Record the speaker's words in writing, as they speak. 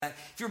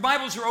your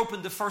Bibles are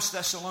open to 1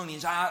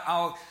 Thessalonians,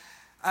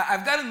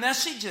 I've got a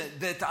message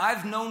that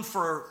I've known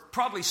for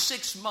probably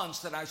 6 months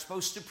that I'm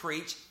supposed to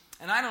preach.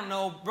 And I don't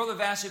know, Brother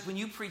Vasic, when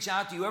you preach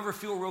out, do you ever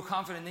feel real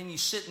confident and then you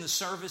sit in the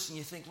service and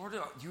you think, Lord, do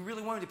you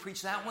really want me to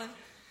preach that one?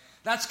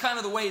 That's kind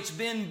of the way it's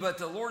been, but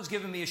the Lord's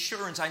given me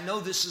assurance. I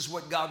know this is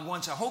what God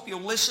wants. I hope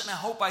you'll listen. I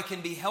hope I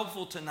can be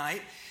helpful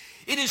tonight.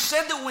 It is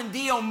said that when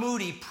D.L.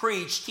 Moody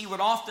preached, he would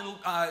often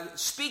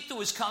speak to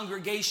his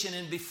congregation,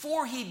 and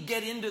before he'd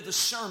get into the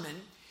sermon,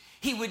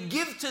 he would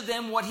give to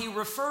them what he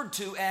referred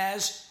to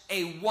as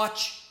a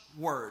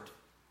watchword.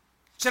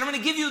 He said, I'm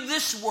going to give you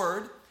this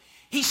word.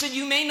 He said,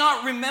 you may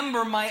not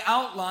remember my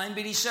outline,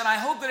 but he said, I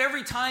hope that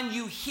every time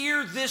you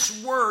hear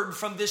this word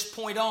from this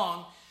point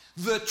on,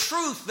 the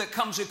truth that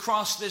comes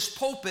across this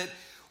pulpit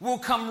will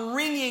come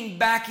ringing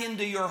back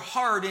into your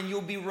heart, and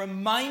you'll be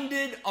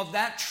reminded of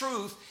that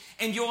truth,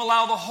 and you'll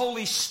allow the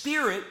Holy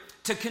Spirit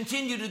to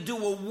continue to do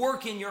a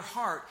work in your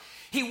heart.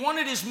 He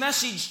wanted his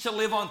message to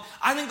live on.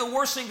 I think the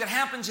worst thing that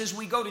happens is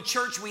we go to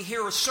church, we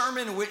hear a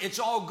sermon, and it's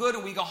all good,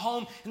 and we go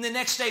home, and the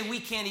next day we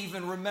can't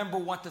even remember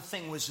what the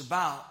thing was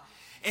about.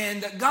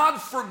 And God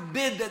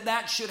forbid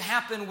that should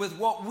happen with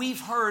what we've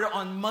heard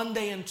on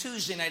Monday and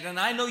Tuesday night. And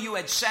I know you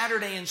had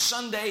Saturday and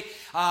Sunday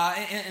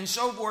and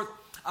so forth.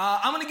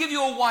 I'm going to give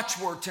you a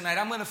watchword tonight.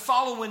 I'm going to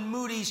follow in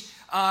Moody's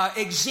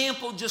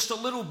example just a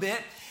little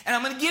bit. And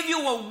I'm going to give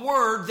you a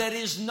word that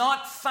is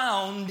not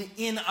found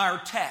in our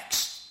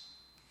text.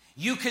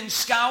 You can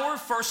scour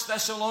 1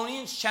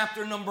 Thessalonians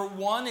chapter number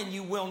 1 and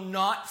you will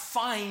not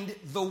find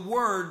the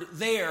word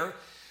there.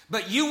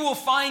 But you will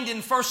find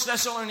in 1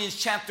 Thessalonians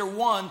chapter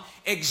 1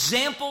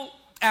 example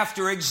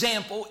after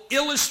example,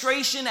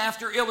 illustration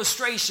after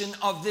illustration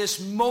of this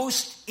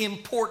most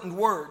important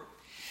word.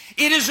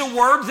 It is a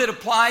word that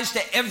applies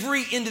to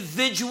every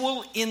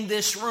individual in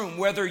this room,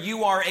 whether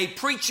you are a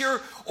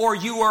preacher or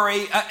you are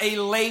a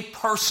lay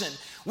person,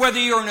 whether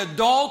you're an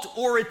adult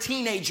or a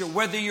teenager,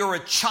 whether you're a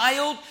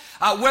child,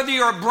 whether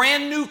you're a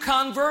brand new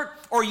convert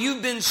or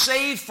you've been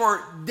saved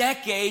for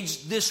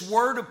decades, this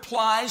word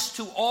applies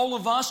to all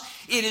of us.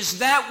 It is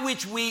that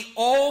which we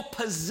all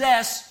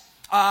possess,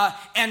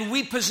 and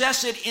we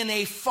possess it in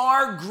a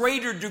far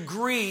greater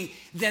degree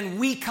than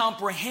we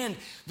comprehend.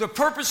 The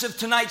purpose of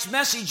tonight's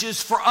message is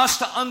for us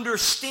to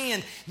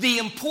understand the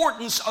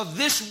importance of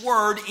this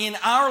word in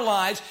our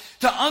lives,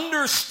 to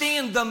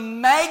understand the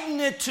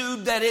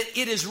magnitude that it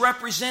is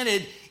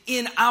represented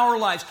in our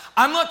lives.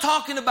 I'm not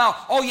talking about,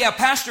 oh yeah,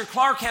 Pastor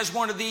Clark has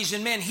one of these,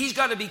 and man, he's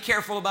got to be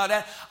careful about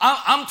that.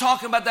 I'm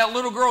talking about that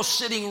little girl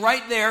sitting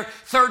right there,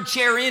 third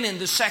chair in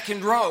the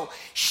second row.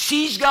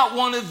 She's got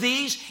one of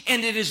these,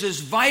 and it is as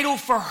vital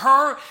for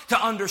her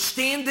to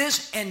understand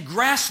this and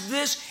grasp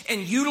this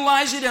and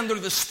utilize it under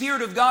the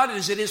Spirit of God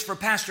as it is for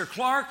Pastor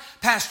Clark,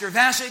 Pastor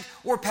Vasic,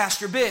 or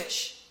Pastor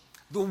Bish.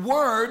 The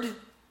word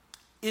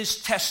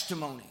is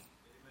testimony.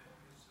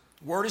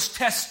 The word is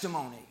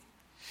testimony.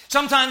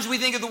 Sometimes we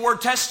think of the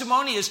word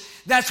testimony as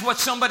that's what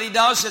somebody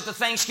does at the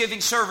Thanksgiving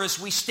service.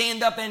 We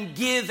stand up and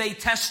give a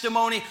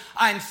testimony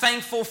I'm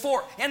thankful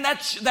for. And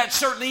that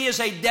certainly is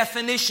a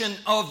definition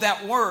of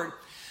that word.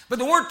 But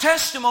the word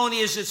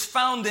testimony, as it's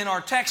found in our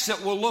text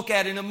that we'll look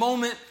at in a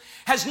moment,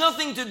 has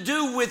nothing to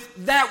do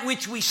with that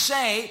which we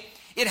say.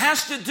 It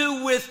has to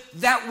do with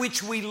that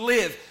which we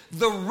live.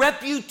 The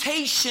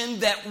reputation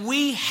that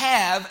we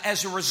have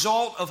as a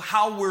result of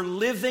how we're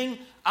living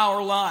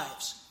our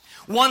lives.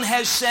 One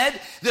has said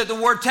that the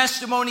word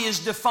testimony is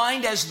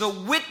defined as the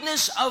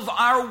witness of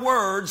our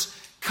words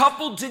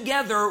coupled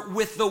together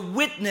with the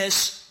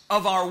witness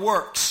of our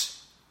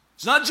works.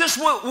 It's not just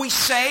what we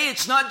say,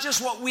 it's not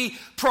just what we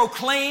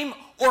proclaim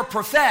or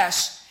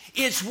profess,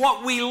 it's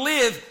what we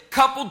live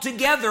coupled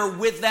together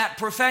with that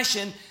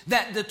profession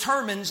that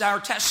determines our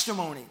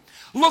testimony.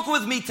 Look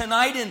with me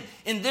tonight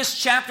in this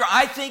chapter.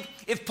 I think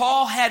if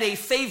Paul had a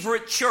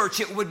favorite church,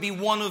 it would be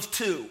one of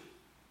two.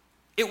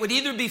 It would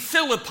either be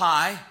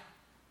Philippi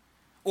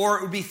or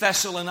it would be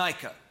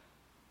Thessalonica.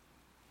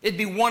 It'd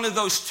be one of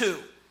those two.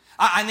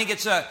 I think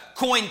it's a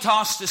coin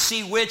toss to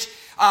see which.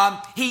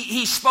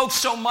 He spoke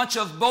so much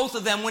of both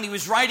of them when he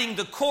was writing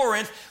to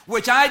Corinth,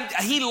 which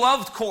he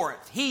loved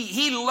Corinth.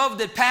 He loved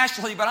it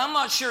passionately, but I'm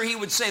not sure he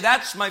would say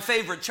that's my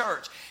favorite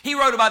church. He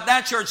wrote about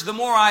that church, the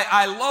more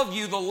I love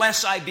you, the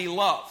less I be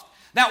loved.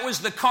 That was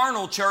the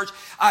carnal church.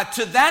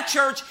 To that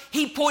church,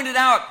 he pointed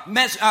out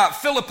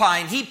Philippi,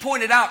 and he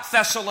pointed out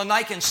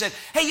Thessalonica and said,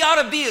 hey, you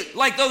ought to be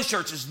like those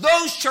churches.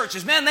 Those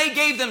churches, man, they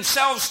gave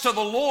themselves to the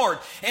Lord,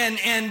 and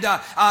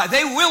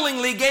they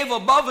willingly gave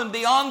above and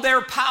beyond their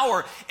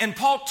power. And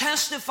Paul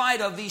testified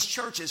of these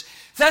churches.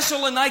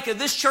 Thessalonica,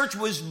 this church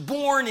was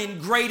born in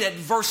great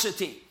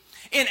adversity.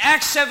 In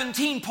Acts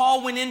 17,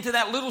 Paul went into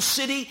that little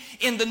city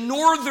in the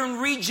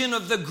northern region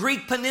of the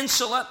Greek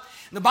peninsula.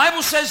 The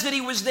Bible says that he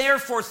was there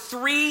for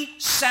 3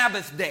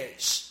 Sabbath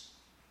days.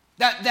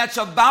 That's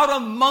about a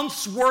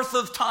month's worth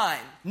of time,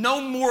 no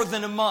more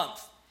than a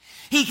month.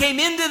 He came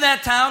into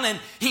that town and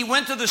he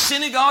went to the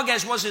synagogue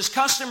as was his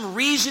custom,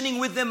 reasoning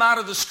with them out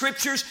of the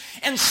scriptures,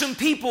 and some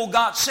people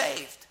got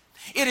saved.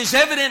 It is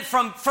evident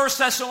from 1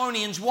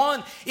 Thessalonians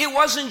 1, it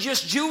wasn't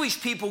just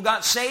Jewish people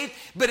got saved,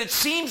 but it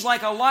seems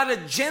like a lot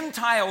of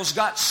Gentiles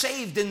got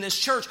saved in this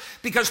church,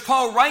 because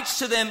Paul writes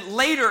to them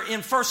later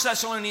in 1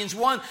 Thessalonians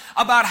 1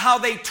 about how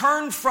they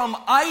turned from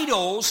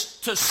idols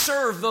to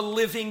serve the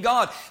living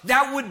God.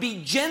 That would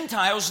be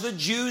Gentiles. The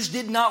Jews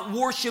did not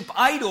worship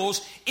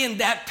idols in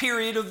that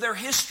period of their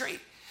history.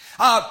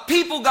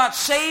 People got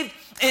saved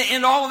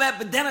and all of that,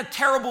 but then a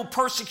terrible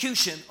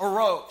persecution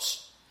arose.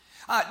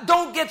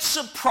 Don't get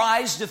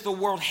surprised if the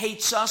world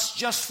hates us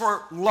just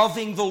for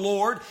loving the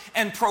Lord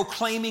and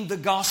proclaiming the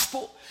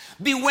gospel.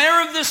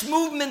 Beware of this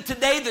movement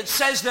today that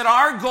says that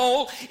our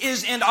goal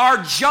is, and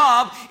our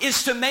job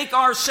is, to make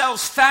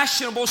ourselves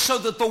fashionable so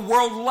that the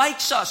world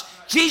likes us.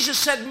 Jesus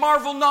said,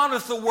 marvel not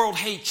if the world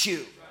hates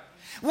you.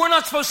 We're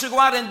not supposed to go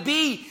out and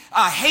be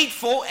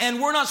hateful, and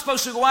we're not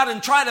supposed to go out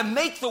and try to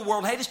make the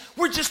world hate us.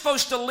 We're just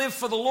supposed to live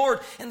for the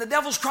Lord, and the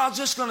devil's crowd's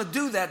just going to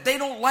do that. They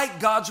don't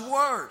like God's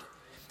word.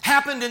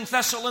 Happened in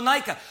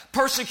Thessalonica.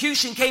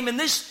 Persecution came, and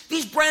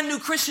these brand new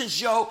Christians,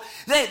 Joe,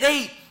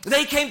 they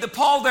came to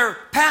Paul, their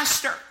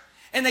pastor,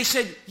 and they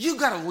said, you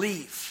got to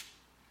leave.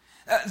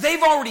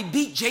 They've already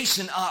beat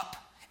Jason up,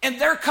 and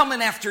they're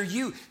coming after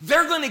you.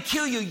 They're going to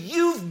kill you.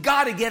 You've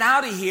got to get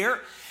out of here.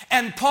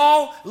 And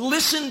Paul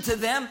listened to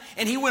them,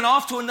 and he went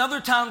off to another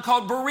town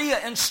called Berea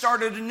and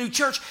started a new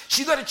church.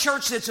 So you got a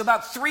church that's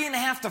about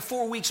 3.5 to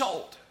 4 weeks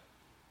old.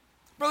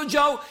 Brother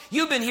Joe,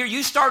 you've been here.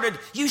 You started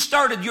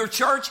your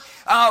church.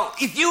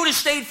 If you would have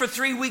stayed for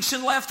 3 weeks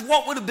and left,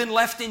 what would have been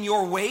left in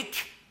your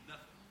wake?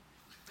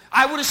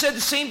 I would have said the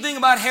same thing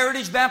about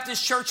Heritage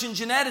Baptist Church in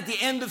Jeanette. At the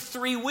end of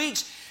 3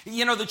 weeks,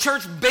 the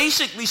church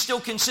basically still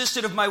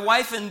consisted of my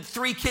wife and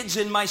 3 kids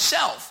and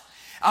myself.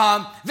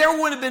 There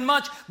wouldn't have been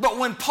much, but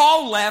when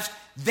Paul left,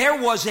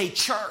 there was a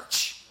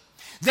church.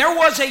 There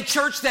was a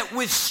church that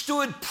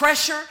withstood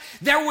pressure.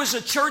 There was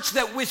a church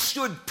that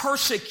withstood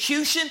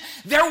persecution.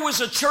 There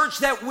was a church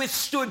that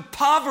withstood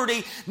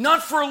poverty,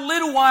 not for a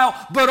little while,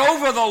 but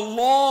over the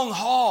long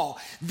haul.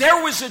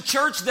 There was a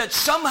church that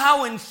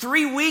somehow in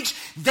 3 weeks,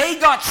 they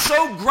got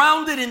so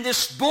grounded in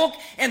this book,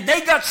 and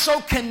they got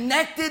so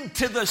connected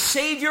to the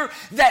Savior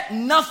that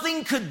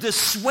nothing could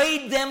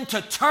dissuade them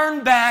to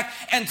turn back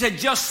and to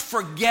just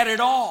forget it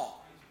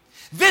all.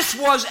 This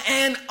was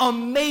an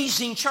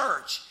amazing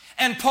church.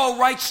 And Paul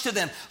writes to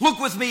them. Look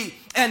with me,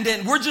 and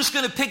then we're just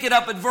going to pick it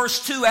up at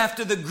verse 2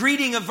 after the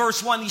greeting of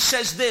verse 1. He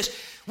says this,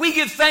 we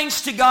give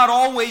thanks to God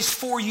always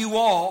for you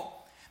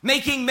all,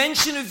 making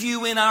mention of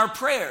you in our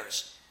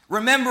prayers,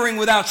 remembering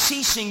without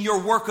ceasing your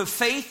work of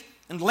faith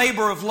and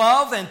labor of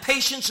love and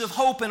patience of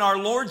hope in our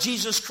Lord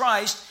Jesus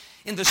Christ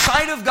in the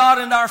sight of God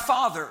and our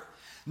Father,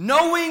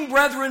 knowing,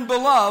 brethren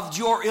beloved,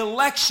 your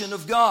election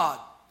of God.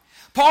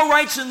 Paul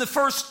writes in the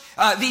first,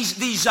 these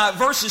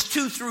verses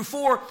 2 through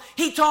 4,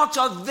 he talks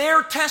of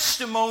their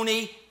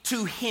testimony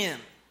to him.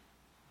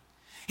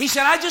 He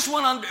said, I just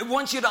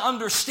want you to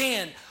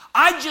understand,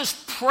 I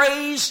just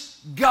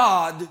praise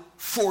God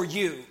for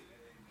you.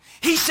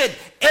 He said,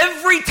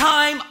 every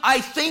time I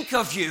think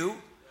of you,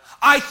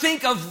 I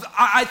think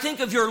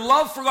of your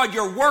love for God,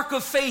 your work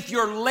of faith,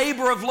 your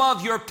labor of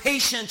love, your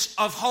patience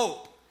of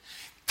hope.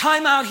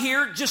 Time out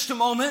here, just a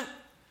moment.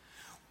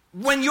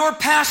 When your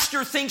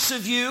pastor thinks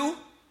of you,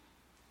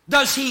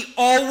 does he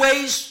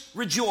always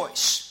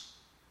rejoice?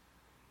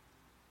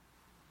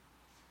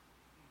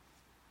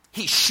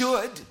 He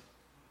should.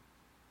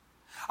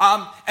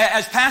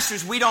 As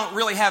pastors, we don't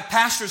really have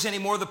pastors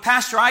anymore. The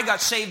pastor I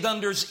got saved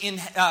under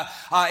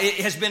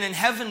has been in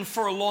heaven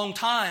for a long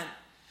time.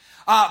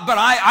 But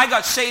I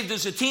got saved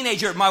as a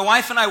teenager. My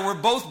wife and I were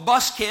both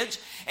bus kids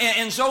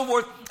and so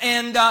forth.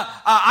 And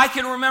I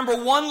can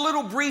remember one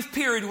little brief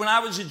period when I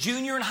was a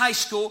junior in high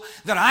school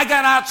that I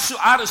got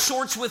out of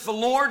sorts with the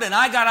Lord, and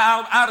I got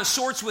out of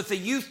sorts with the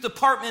youth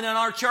department in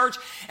our church.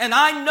 And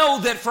I know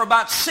that for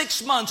about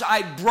 6 months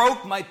I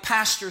broke my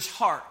pastor's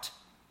heart.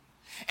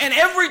 And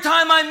every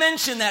time I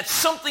mention that,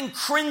 something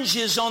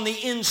cringes on the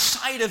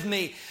inside of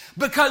me.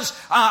 Because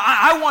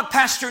I want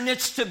Pastor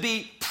Nitz to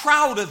be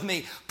proud of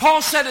me.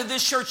 Paul said of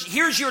this church,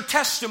 here's your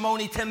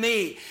testimony to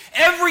me.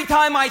 Every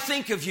time I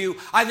think of you,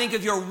 I think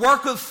of your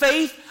work of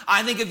faith,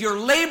 I think of your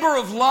labor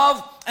of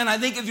love, and I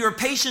think of your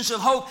patience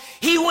of hope.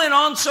 He went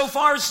on so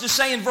far as to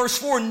say in verse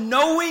 4,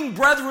 knowing,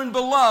 brethren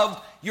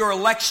beloved, your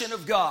election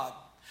of God.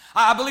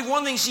 I believe one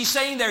of the things he's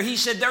saying there, he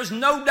said, there's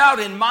no doubt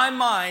in my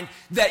mind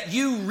that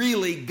you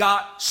really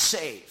got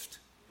saved.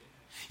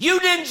 You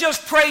didn't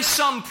just pray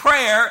some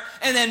prayer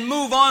and then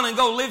move on and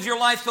go live your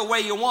life the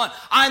way you want.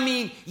 I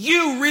mean,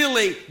 you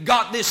really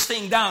got this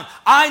thing down.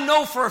 I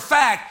know for a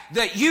fact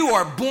that you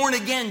are born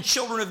again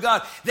children of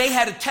God. They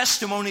had a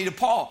testimony to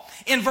Paul.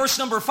 In verse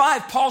number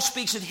 5, Paul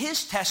speaks of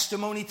his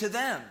testimony to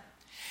them.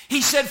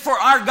 He said, for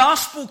our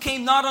gospel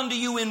came not unto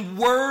you in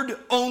word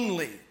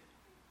only,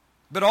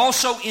 but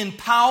also in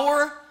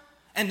power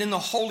and in the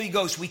Holy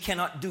Ghost. We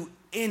cannot do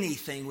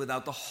anything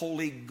without the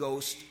Holy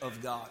Ghost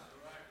of God.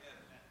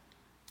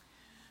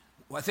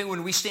 Well, I think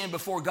when we stand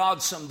before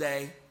God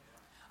someday,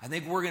 I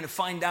think we're going to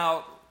find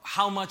out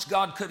how much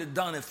God could have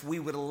done if we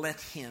would have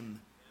let him.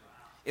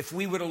 if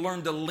we would have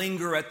learned to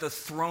linger at the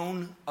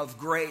throne of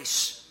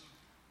grace.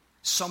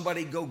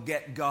 Somebody go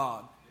get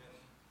God.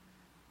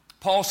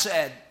 Paul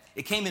said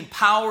it came in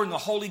power in the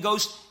Holy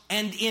Ghost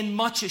and in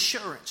much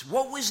assurance.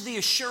 What was the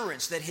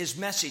assurance that his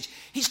message?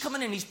 He's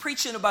coming in, he's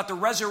preaching about the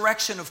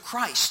resurrection of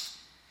Christ.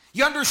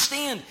 You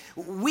understand,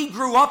 we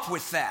grew up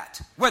with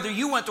that. Whether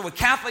you went to a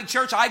Catholic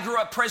church, I grew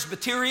up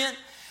Presbyterian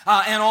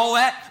and all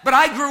that. But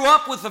I grew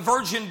up with the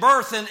virgin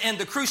birth and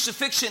the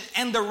crucifixion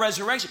and the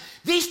resurrection.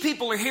 These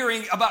people are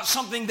hearing about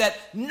something that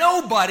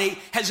nobody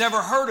has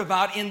ever heard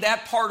about in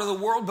that part of the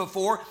world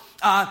before.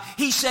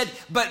 He said,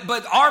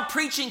 but our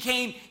preaching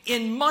came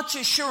in much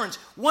assurance.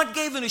 What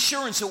gave an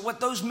assurance that what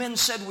those men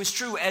said was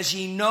true? As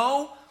ye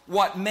know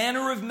what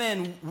manner of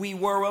men we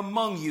were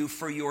among you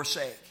for your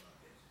sake.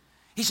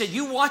 He said,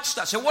 you watched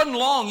us. It wasn't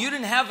long. You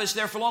didn't have us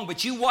there for long,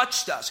 but you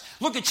watched us.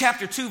 Look at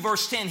chapter 2,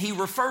 verse 10. He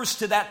refers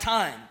to that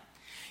time.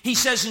 He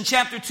says in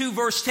chapter 2,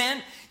 verse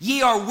 10,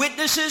 ye are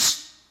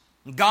witnesses,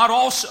 God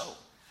also,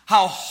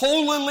 how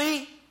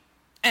holily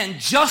and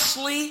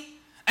justly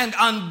and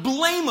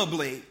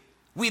unblameably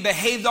we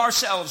behaved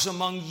ourselves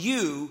among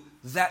you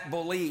that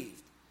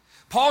believed.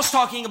 Paul's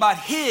talking about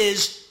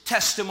his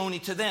testimony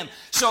to them.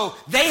 So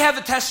they have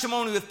a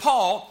testimony with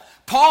Paul.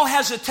 Paul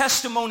has a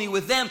testimony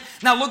with them.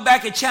 Now look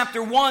back at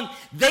chapter 1.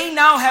 They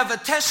now have a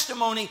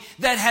testimony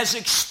that has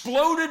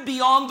exploded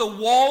beyond the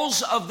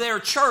walls of their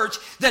church,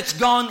 that's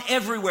gone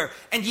everywhere.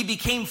 And ye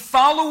became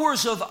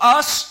followers of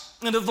us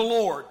and of the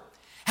Lord,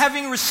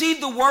 having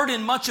received the word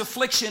in much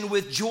affliction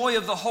with joy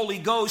of the Holy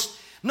Ghost.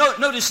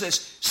 Notice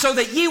this. So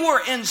that ye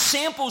were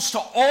ensamples to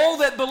all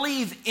that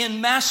believe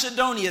in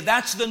Macedonia.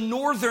 That's the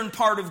northern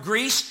part of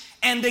Greece.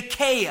 And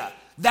Achaia.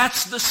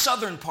 That's the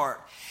southern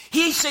part.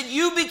 He said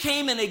you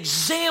became an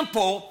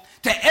example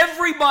to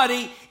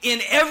everybody in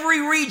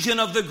every region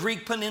of the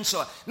Greek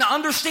peninsula. Now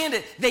understand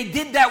it, they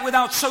did that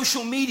without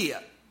social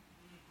media.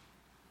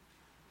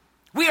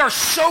 We are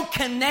so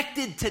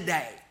connected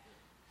today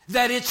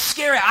that it's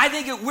scary. I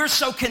think we're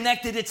so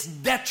connected it's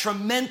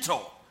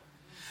detrimental.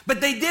 But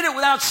they did it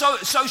without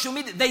social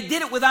media. They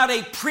did it without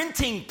a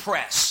printing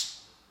press.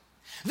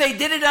 They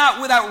did it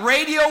out without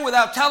radio,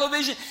 without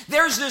television.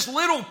 There's this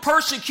little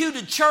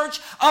persecuted church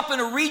up in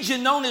a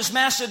region known as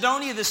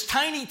Macedonia, this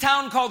tiny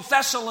town called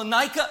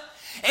Thessalonica.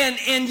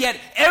 And yet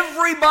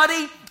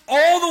everybody,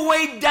 all the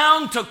way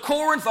down to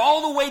Corinth,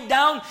 all the way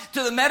down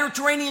to the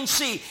Mediterranean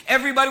Sea,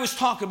 everybody was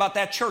talking about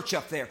that church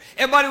up there.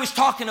 Everybody was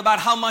talking about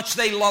how much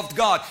they loved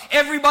God.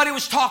 Everybody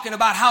was talking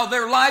about how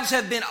their lives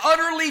have been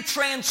utterly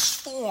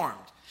transformed.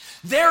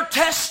 Their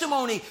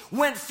testimony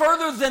went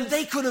further than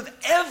they could have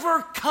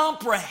ever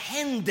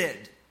comprehended.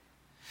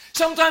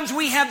 Sometimes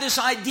we have this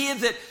idea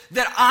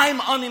that I'm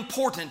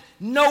unimportant.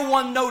 No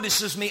one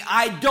notices me.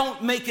 I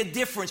don't make a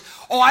difference.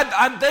 Oh,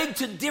 I beg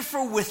to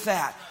differ with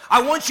that.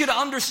 I want you to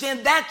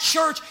understand that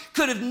church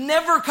could have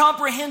never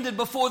comprehended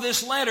before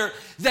this letter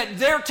that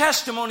their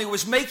testimony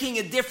was making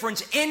a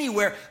difference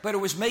anywhere, but it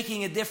was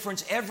making a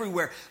difference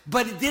everywhere.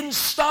 But it didn't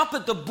stop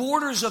at the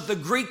borders of the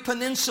Greek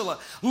peninsula.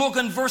 Look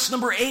in verse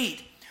number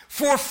 8.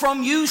 For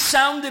from you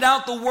sounded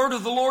out the word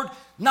of the Lord,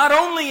 not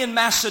only in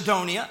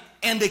Macedonia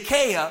and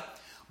Achaia,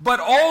 but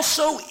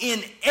also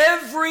in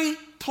every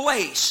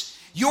place.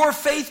 Your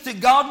faith to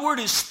Godward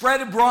is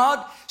spread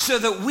abroad, so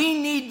that we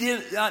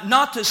need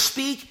not to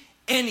speak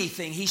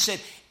anything. He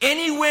said,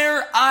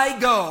 anywhere I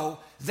go,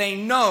 they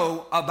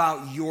know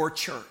about your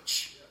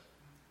church.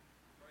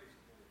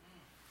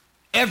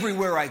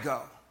 Everywhere I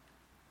go.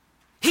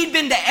 He'd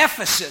been to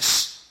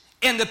Ephesus.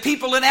 And the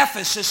people in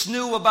Ephesus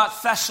knew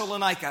about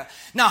Thessalonica.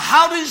 Now,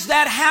 how does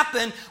that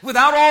happen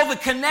without all the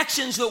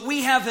connections that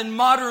we have in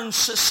modern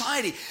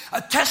society?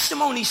 A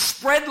testimony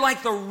spread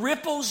like the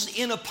ripples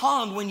in a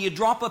pond when you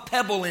drop a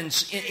pebble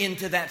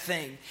into that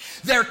thing.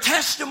 Their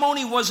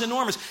testimony was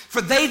enormous. For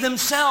they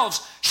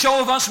themselves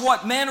show of us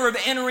what manner of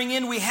entering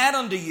in we had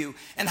unto you,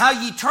 and how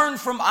ye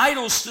turned from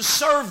idols to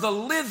serve the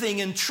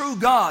living and true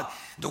God,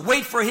 to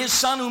wait for his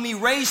Son whom he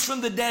raised from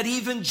the dead,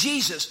 even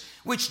Jesus,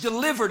 which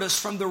delivered us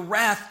from the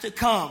wrath to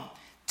come.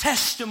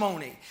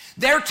 Testimony.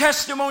 Their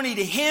testimony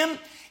to him,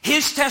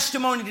 his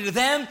testimony to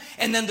them,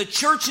 and then the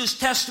church's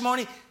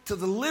testimony to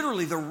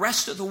literally the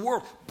rest of the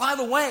world. By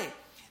the way,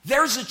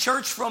 there's a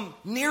church from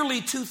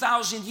nearly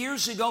 2,000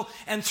 years ago,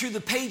 and through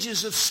the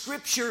pages of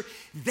Scripture,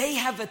 they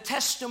have a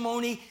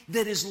testimony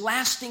that is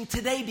lasting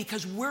today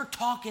because we're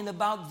talking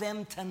about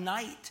them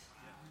tonight.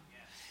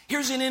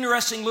 Here's an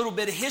interesting little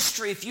bit of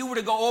history. If you were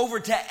to go over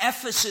to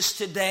Ephesus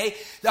today,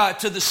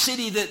 to the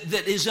city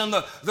that is in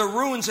the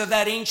ruins of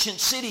that ancient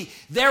city,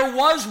 there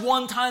was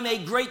one time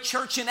a great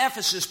church in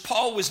Ephesus.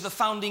 Paul was the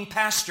founding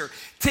pastor.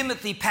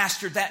 Timothy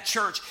pastored that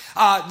church.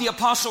 The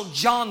Apostle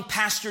John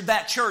pastored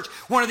that church.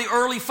 One of the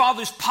early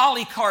fathers,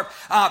 Polycarp,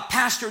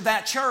 pastored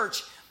that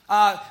church.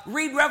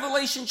 Read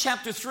Revelation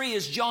chapter 3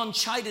 as John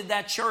chided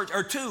that church,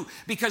 or 2,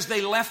 because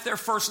they left their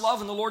first love.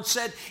 And the Lord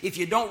said, if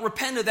you don't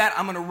repent of that,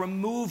 I'm going to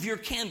remove your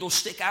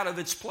candlestick out of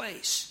its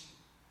place.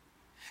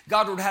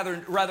 God would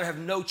rather have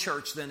no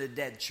church than a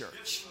dead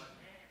church.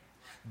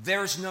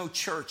 There's no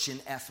church in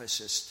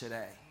Ephesus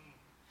today.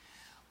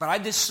 But I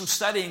did some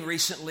studying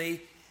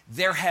recently.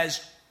 There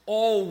has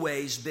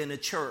always been a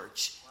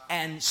church,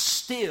 and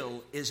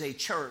still is a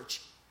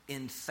church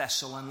in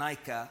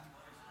Thessalonica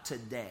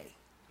today.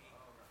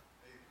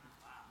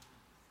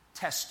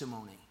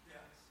 Testimony.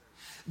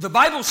 The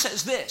Bible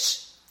says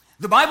this.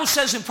 The Bible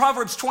says in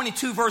Proverbs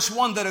 22 verse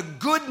 1 that a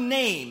good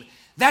name,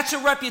 that's a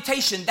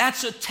reputation,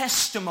 that's a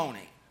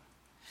testimony,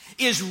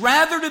 is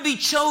rather to be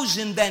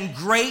chosen than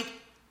great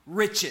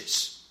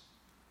riches.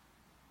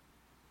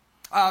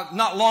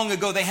 Not long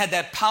ago they had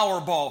that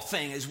Powerball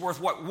thing. It's worth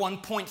what,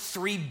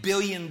 $1.3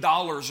 billion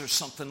or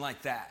something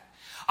like that.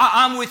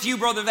 I'm with you,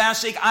 Brother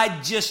Vasic.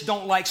 I just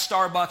don't like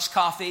Starbucks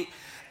coffee.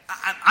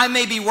 I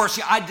may be worse.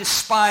 I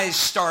despise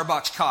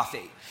Starbucks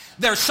coffee.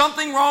 There's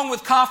something wrong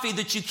with coffee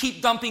that you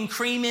keep dumping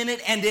cream in it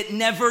and it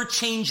never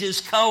changes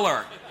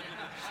color.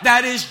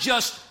 That is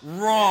just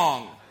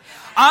wrong.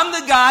 I'm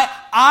the guy,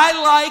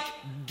 I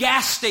like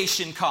gas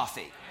station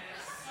coffee.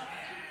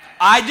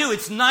 I do.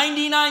 It's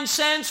 99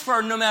 cents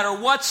for no matter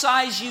what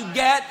size you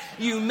get.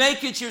 You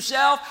make it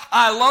yourself.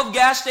 I love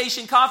gas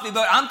station coffee.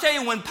 But I'm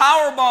telling you, when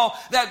Powerball,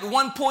 that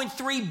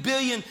 1.3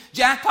 billion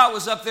jackpot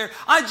was up there,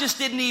 I just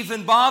didn't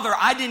even bother.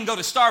 I didn't go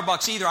to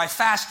Starbucks either. I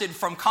fasted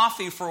from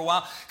coffee for a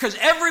while because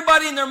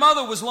everybody and their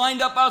mother was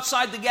lined up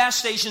outside the gas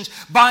stations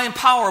buying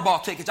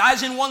Powerball tickets. I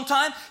was in one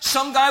time,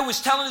 some guy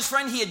was telling his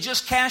friend he had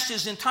just cashed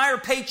his entire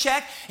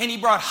paycheck and he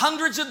brought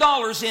hundreds of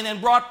dollars in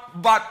and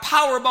bought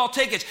Powerball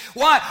tickets.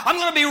 Why? I'm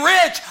going to be rich.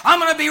 I'm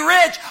going to be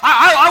rich.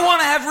 I want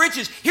to have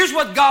riches. Here's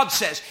what God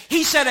says.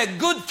 He said a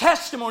good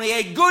testimony,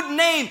 a good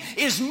name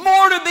is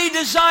more to be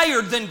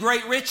desired than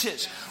great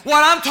riches.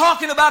 What I'm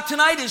talking about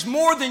tonight is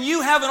more than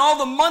you having all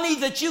the money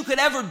that you could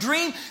ever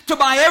dream to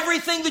buy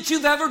everything that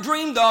you've ever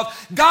dreamed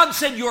of. God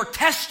said your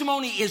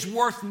testimony is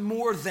worth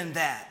more than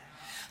that.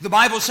 The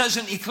Bible says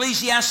in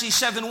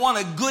Ecclesiastes 7:1,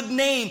 a good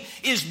name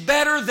is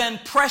better than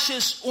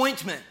precious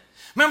ointment.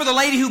 Remember the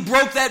lady who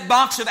broke that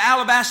box of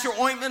alabaster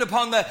ointment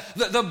upon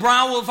the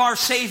brow of our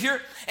Savior?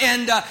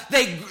 And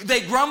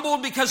they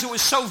grumbled because it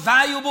was so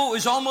valuable. It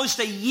was almost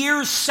a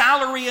year's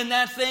salary in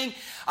that thing.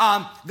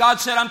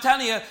 God said, I'm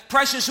telling you,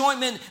 precious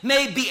ointment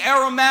may be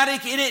aromatic.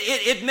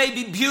 It may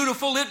be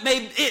beautiful. It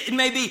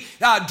may be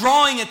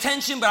drawing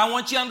attention. But I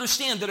want you to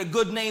understand that a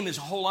good name is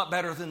a whole lot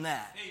better than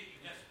that.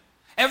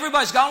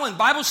 Everybody's got one. The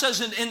Bible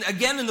says,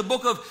 again in the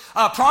book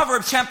of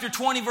Proverbs chapter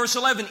 20, verse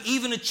 11,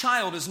 even a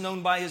child is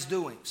known by his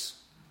doings.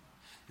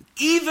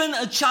 Even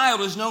a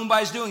child is known by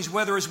his doings,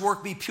 whether his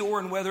work be pure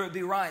and whether it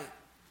be right.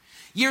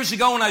 Years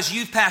ago when I was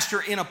youth pastor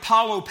in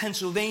Apollo,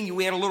 Pennsylvania,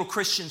 we had a little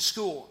Christian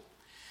school.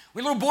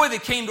 We had a little boy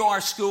that came to our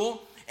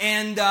school,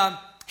 and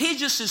he's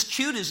just as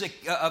cute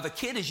of a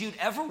kid as you'd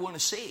ever want to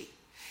see.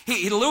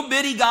 He's a little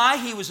bitty guy.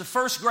 He was a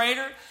first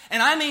grader.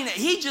 And I mean,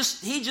 he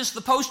just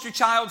the poster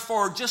child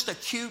for just a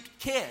cute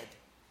kid.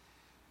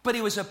 But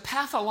he was a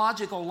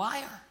pathological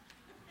liar.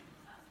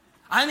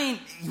 I mean,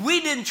 we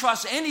didn't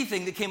trust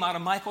anything that came out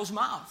of Michael's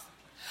mouth.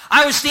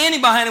 I was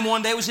standing behind him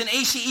one day. It was an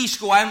ACE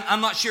school.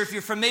 I'm not sure if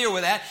you're familiar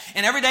with that.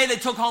 And every day they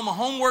took home a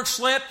homework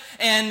slip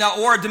and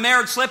or a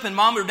demerit slip, and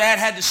mom or dad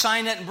had to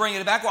sign it and bring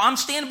it back. Well, I'm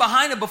standing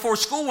behind him before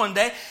school one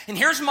day, and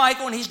here's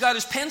Michael, and he's got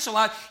his pencil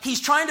out. He's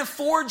trying to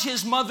forge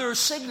his mother's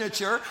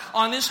signature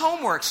on his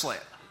homework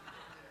slip.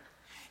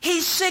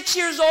 He's 6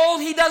 years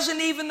old. He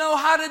doesn't even know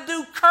how to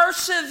do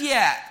cursive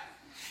yet.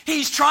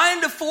 He's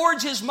trying to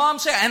forge his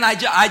mom's signature. And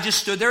I just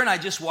stood there and I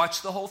just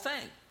watched the whole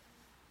thing.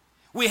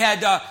 We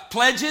had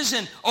pledges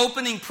and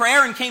opening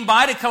prayer and came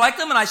by to collect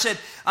them. And I said,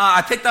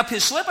 I picked up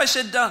his slip. I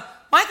said,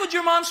 Michael, did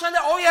your mom sign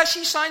that? Oh, yeah,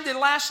 she signed it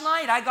last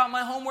night. I got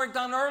my homework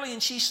done early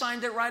and she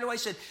signed it right away. I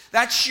said,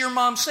 that's your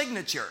mom's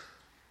signature.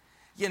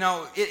 You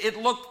know, it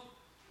looked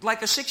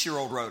like a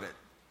 6-year-old wrote it.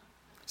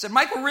 I said,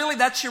 Michael, really?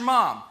 That's your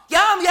mom?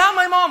 Yeah,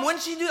 my mom. When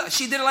did she do it?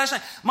 She did it last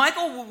night.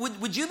 Michael,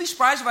 would you be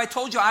surprised if I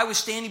told you I was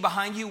standing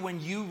behind you when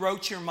you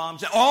wrote your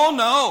mom's name? Oh,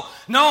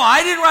 no,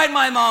 I didn't write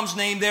my mom's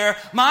name there.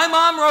 My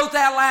mom wrote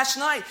that last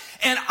night.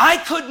 And I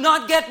could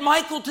not get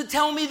Michael to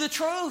tell me the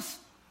truth.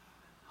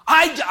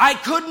 I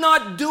could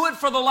not do it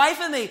for the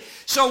life of me.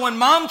 So when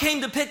mom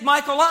came to pick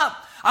Michael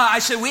up, I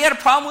said, we had a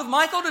problem with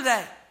Michael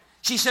today.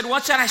 She said,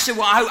 what's that? I said,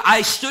 well,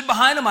 I stood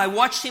behind him. I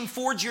watched him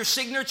forge your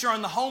signature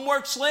on the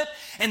homework slip.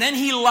 And then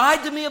he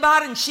lied to me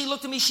about it. And she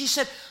looked at me. She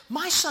said,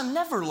 my son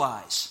never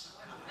lies.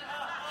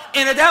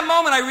 And at that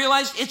moment, I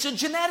realized it's a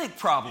genetic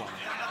problem.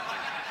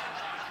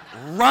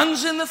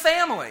 Runs in the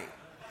family.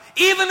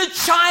 Even a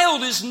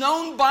child is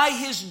known by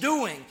his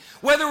doing,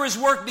 whether his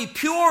work be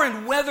pure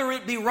and whether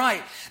it be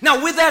right.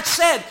 Now, with that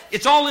said,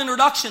 it's all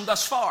introduction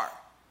thus far.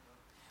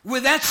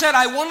 With that said,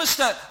 I want us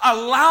to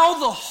allow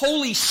the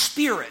Holy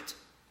Spirit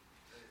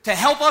to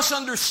help us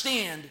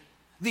understand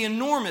the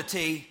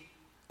enormity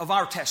of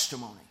our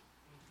testimony.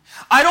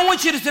 I don't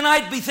want you to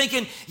tonight be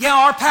thinking, yeah,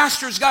 our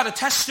pastor's got a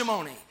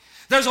testimony.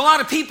 There's a lot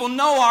of people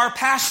know our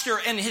pastor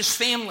and his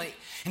family.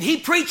 And he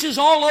preaches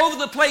all over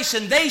the place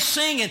and they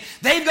sing and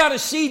they've got a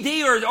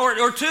CD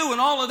or two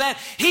and all of that.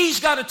 He's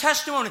got a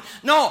testimony.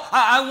 No,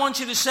 I want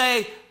you to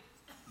say,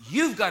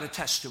 you've got a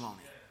testimony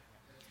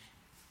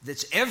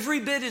that's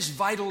every bit as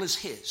vital as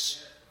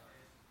his.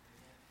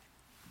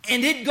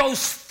 And it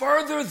goes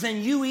further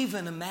than you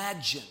even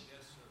imagine.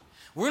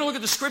 We're going to look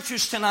at the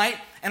scriptures tonight,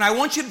 and I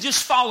want you to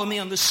just follow me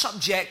on the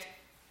subject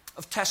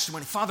of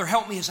testimony. Father,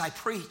 help me as I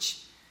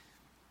preach.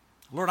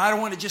 Lord, I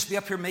don't want to just be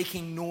up here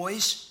making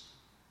noise.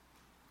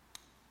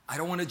 I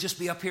don't want to just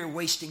be up here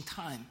wasting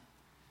time.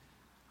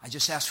 I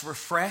just ask for a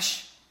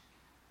fresh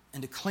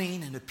and a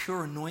clean and a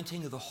pure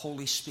anointing of the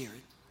Holy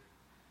Spirit.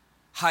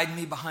 Hide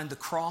me behind the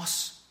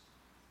cross.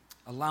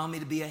 Allow me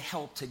to be a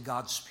help to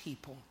God's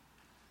people.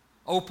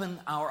 Open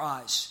our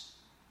eyes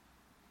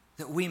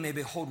that we may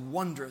behold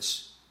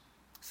wondrous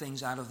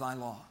things out of thy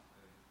law.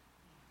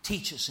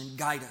 Teach us and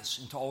guide us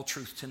into all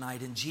truth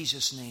tonight. In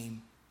Jesus'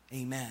 name,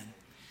 amen.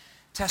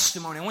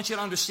 Testimony. I want you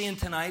to understand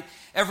tonight,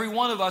 every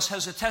one of us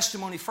has a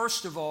testimony,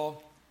 first of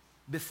all,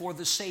 before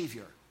the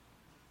Savior.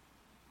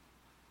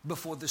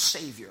 Before the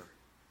Savior.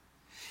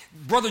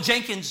 Brother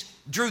Jenkins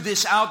drew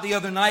this out the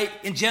other night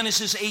in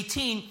Genesis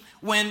 18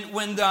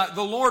 when the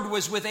Lord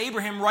was with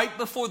Abraham right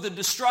before the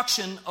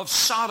destruction of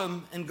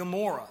Sodom and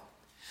Gomorrah.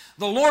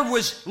 The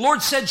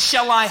Lord said,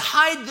 shall I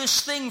hide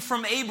this thing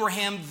from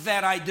Abraham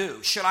that I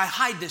do? Should I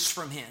hide this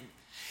from him?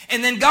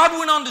 And then God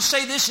went on to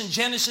say this in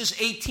Genesis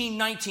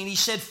 18:19. He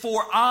said,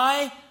 for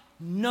I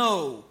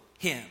know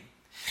him,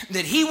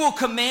 that he will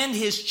command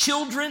his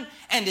children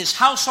and his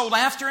household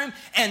after him,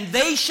 and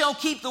they shall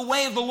keep the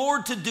way of the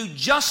Lord to do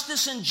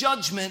justice and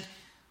judgment,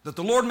 that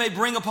the Lord may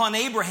bring upon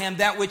Abraham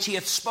that which he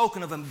hath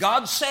spoken of him.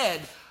 God said,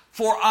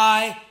 for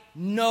I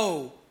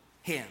know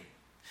him.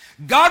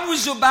 God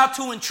was about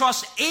to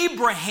entrust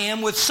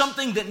Abraham with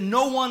something that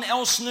no one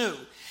else knew.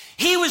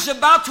 He was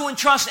about to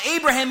entrust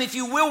Abraham, if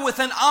you will, with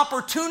an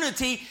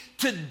opportunity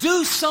to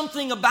do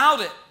something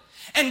about it.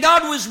 And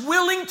God was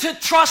willing to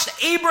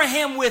trust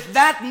Abraham with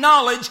that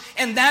knowledge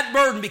and that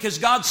burden because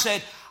God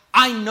said,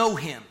 I know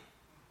him.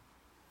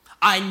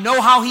 I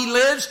know how he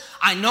lives.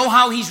 I know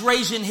how he's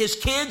raising his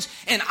kids.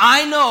 And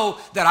I know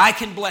that I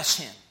can bless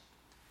him.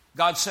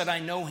 God said, I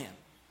know him.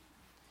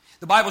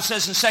 The Bible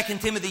says in 2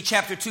 Timothy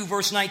chapter 2,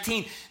 verse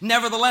 19,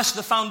 nevertheless,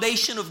 the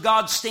foundation of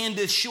God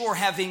standeth sure,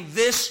 having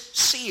this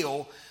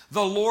seal,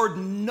 the Lord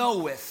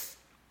knoweth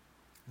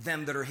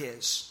them that are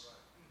his.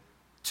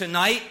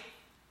 Tonight,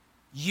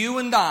 you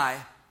and I,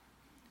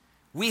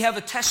 we have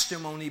a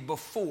testimony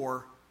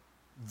before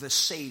the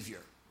Savior.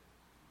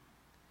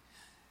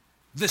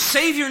 The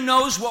Savior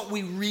knows what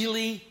we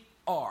really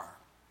are.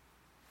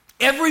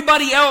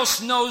 Everybody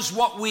else knows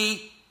what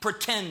we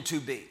pretend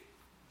to be.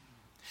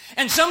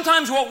 And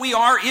sometimes what we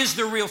are is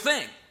the real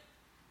thing.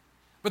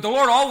 But the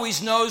Lord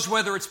always knows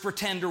whether it's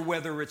pretend or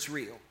whether it's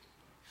real.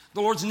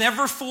 The Lord's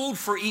never fooled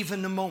for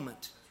even a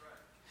moment.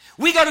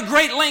 We go to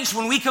great lengths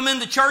when we come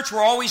into church.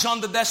 We're always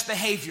on the best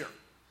behavior.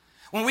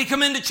 When we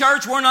come into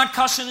church, we're not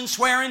cussing and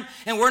swearing,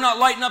 and we're not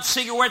lighting up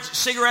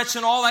cigarettes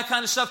and all that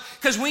kind of stuff,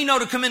 because we know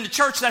to come into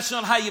church, that's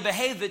not how you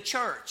behave at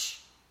church.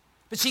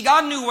 But see,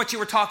 God knew what you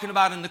were talking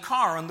about in the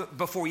car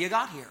before you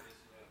got here.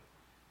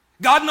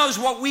 God knows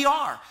what we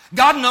are.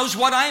 God knows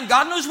what I am.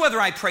 God knows whether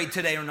I prayed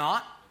today or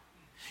not.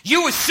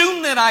 You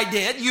assume that I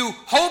did. You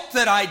hope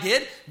that I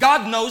did.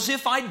 God knows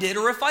if I did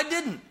or if I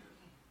didn't.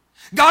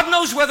 God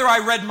knows whether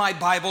I read my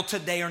Bible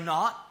today or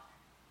not.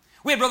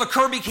 We had Brother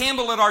Kirby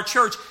Campbell at our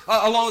church,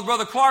 along with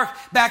Brother Clark,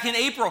 back in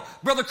April.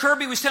 Brother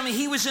Kirby was telling me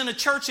he was in a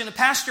church and a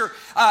pastor,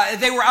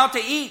 they were out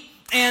to eat.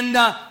 And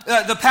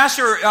the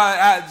pastor,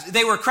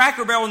 they were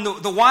Cracker Barrel,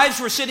 and the wives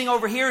were sitting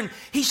over here. And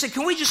he said,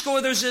 can we just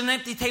go, there's an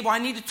empty table, I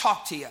need to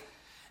talk to you.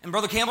 And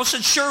Brother Campbell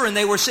said, sure. And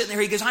they were sitting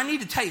there. He goes, I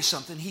need to tell you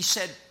something. He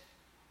said,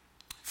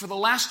 for the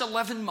last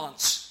 11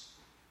 months,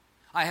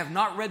 I have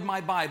not read my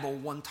Bible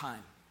one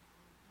time.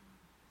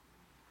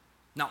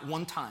 Not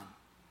one time.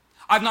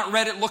 I've not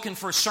read it looking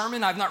for a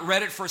sermon. I've not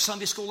read it for a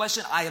Sunday school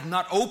lesson. I have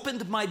not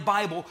opened my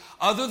Bible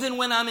other than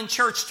when I'm in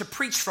church to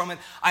preach from it.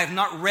 I have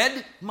not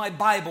read my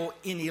Bible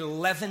in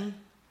 11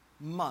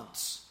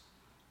 months.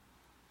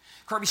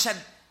 Kirby said,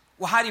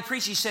 well, how do you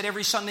preach? He said,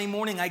 every Sunday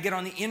morning I get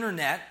on the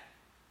internet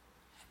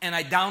and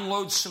I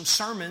download some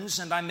sermons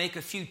and I make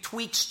a few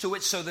tweaks to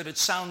it so that it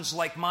sounds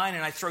like mine,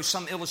 and I throw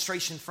some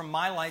illustration from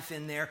my life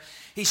in there.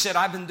 He said,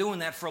 I've been doing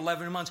that for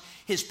 11 months.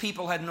 His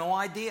people had no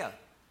idea.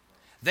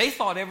 They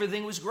thought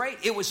everything was great.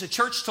 It was a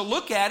church to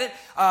look at it,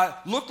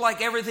 looked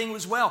like everything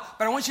was well.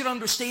 But I want you to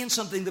understand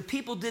something. The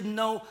people didn't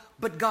know,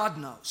 but God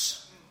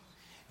knows.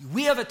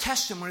 We have a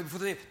testimony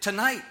for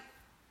tonight.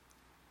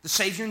 The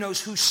Savior knows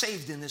who's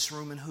saved in this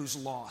room and who's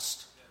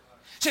lost.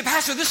 Say,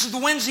 Pastor, this is the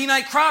Wednesday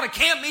night crowd at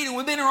camp meeting.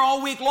 We've been here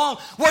all week long.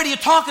 What are you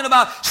talking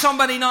about?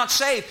 Somebody not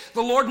saved.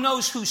 The Lord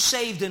knows who's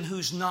saved and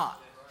who's not.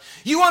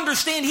 You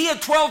understand, he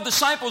had 12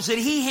 disciples that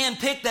he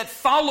handpicked that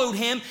followed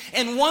him,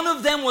 and one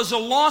of them was a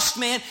lost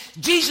man.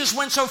 Jesus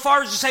went so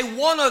far as to say,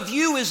 one of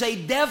you is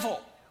a devil.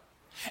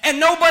 And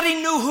nobody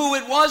knew who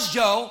it was,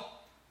 Joe.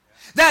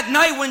 That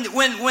night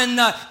when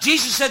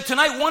Jesus said,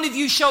 tonight one of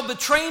you shall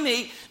betray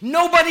me,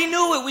 nobody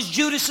knew it was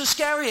Judas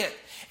Iscariot.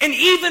 And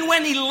even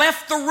when he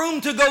left the room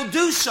to go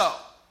do so,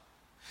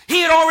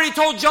 he had already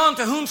told John,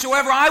 to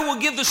whomsoever I will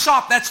give the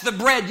sop, that's the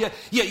bread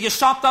you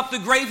sopped up the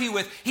gravy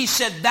with. He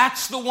said,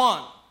 that's the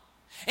one.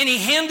 And he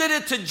handed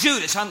it to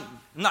Judas.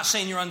 I'm not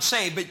saying you're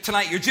unsaved, but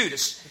tonight you're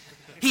Judas.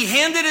 He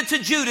handed it to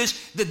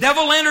Judas. The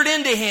devil entered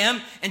into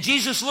him, and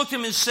Jesus looked at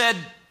him and said,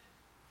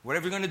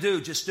 whatever you're going to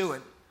do, just do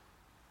it.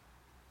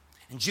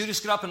 And Judas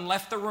got up and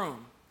left the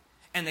room,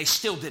 and they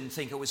still didn't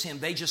think it was him.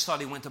 They just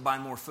thought he went to buy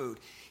more food.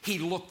 He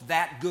looked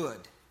that good,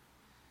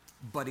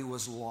 but he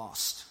was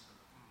lost.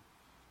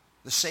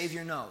 The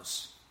Savior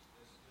knows.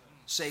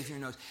 Savior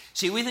knows.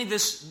 See, we think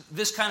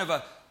this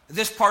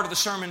part of the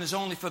sermon is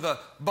only for the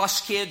bus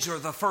kids or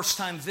the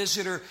first-time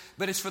visitor,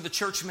 but it's for the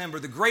church member.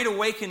 The Great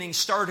Awakening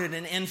started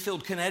in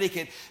Enfield,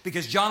 Connecticut,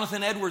 because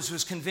Jonathan Edwards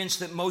was convinced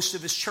that most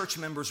of his church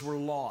members were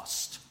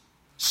lost.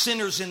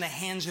 Sinners in the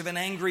hands of an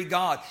angry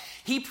God.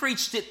 He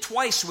preached it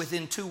twice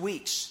within 2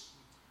 weeks.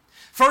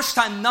 First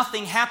time,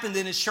 nothing happened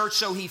in his church,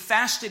 so he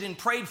fasted and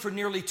prayed for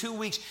nearly 2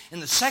 weeks.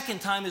 And the second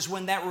time is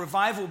when that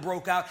revival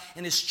broke out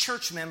and his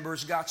church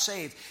members got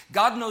saved.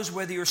 God knows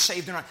whether you're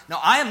saved or not. Now,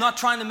 I am not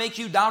trying to make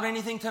you doubt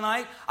anything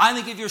tonight. I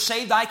think if you're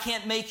saved, I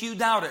can't make you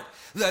doubt it.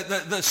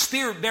 The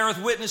Spirit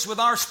beareth witness with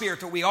our spirit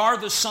that we are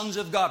the sons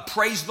of God.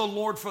 Praise the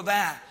Lord for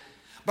that.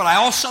 But I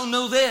also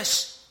know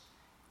this.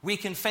 We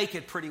can fake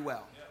it pretty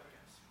well.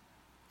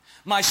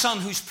 My son,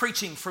 who's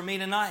preaching for me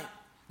tonight,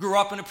 grew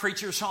up in a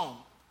preacher's home.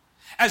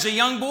 As a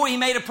young boy, he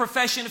made a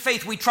profession of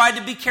faith. We tried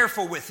to be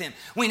careful with him.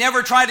 We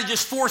never tried to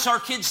just force our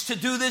kids to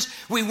do this.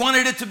 We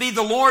wanted it to be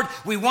the Lord.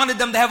 We wanted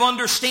them to have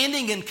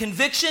understanding and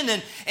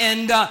conviction.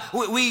 And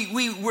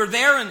we were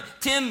there, and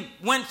Tim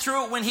went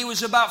through it when he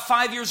was about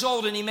 5 years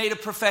old, and he made a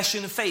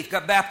profession of faith,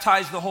 got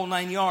baptized the whole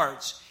 9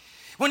 yards.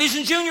 When he's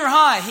in junior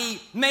high,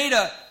 he made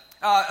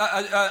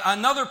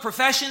another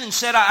profession and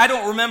said, I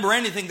don't remember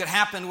anything that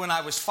happened when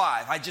I was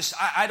 5.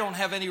 I don't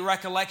have any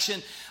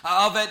recollection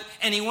of it.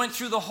 And he went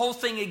through the whole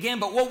thing again.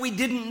 But what we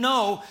didn't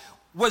know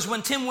was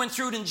when Tim went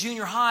through it in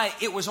junior high,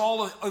 it was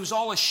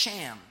all a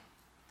sham.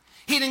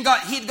 He'd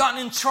gotten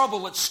in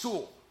trouble at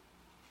school.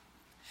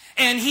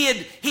 And he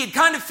had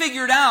kind of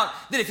figured out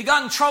that if he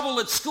got in trouble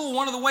at school,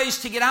 one of the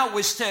ways to get out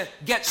was to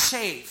get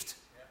saved.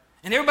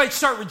 And everybody'd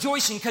start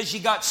rejoicing because you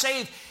got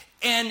saved.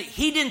 And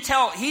he didn't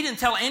tell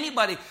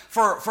anybody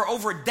for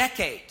over a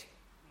decade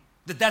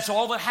that that's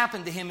all that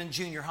happened to him in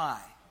junior high.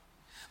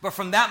 But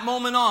from that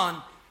moment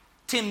on,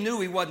 Tim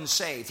knew he wasn't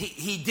saved.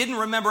 He didn't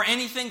remember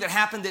anything that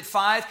happened at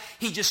 5.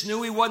 He just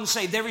knew he wasn't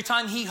saved. Every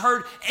time he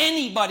heard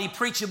anybody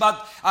preach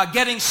about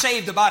getting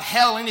saved, about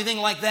hell, anything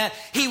like that,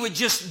 he would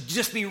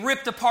just be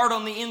ripped apart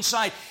on the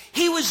inside.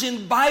 He was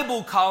in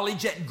Bible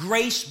college at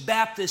Grace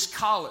Baptist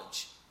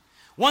College.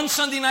 One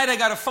Sunday night, I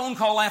got a phone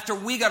call after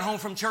we got home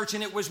from church,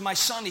 and it was my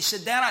son. He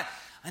said, Dad,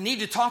 I need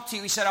to talk to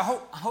you. He said, I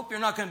hope you're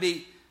not going to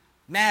be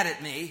mad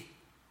at me.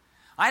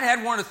 I'd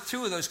had 1 or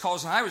 2 of those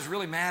calls, and I was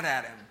really mad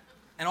at him.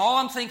 And all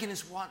I'm thinking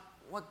is,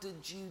 what did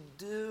you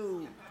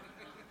do?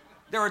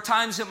 There are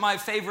times that my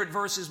favorite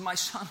verse is, my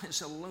son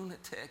is a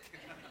lunatic.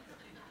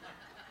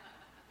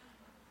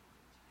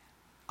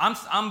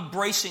 I'm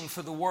bracing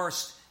for the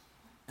worst,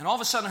 and all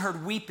of a sudden I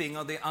heard weeping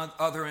on the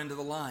other end of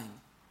the line.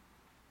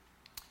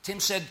 Tim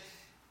said,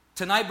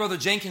 tonight Brother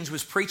Jenkins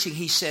was preaching.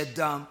 He said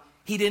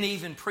he didn't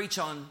even preach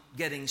on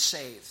getting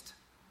saved.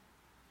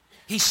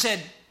 He said,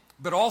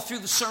 but all through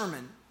the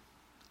sermon,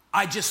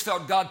 I just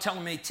felt God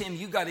telling me, Tim,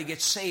 you got to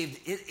get saved.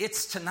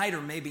 It's tonight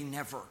or maybe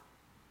never.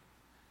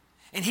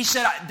 And he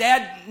said,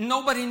 Dad,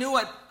 nobody knew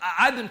it.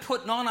 I've been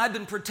putting on, I've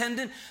been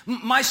pretending.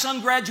 My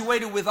son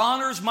graduated with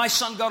honors. My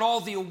son got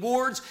all the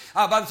awards.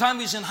 By the time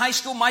he was in high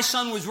school, my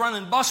son was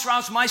running bus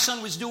routes. My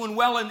son was doing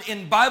well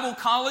in Bible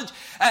college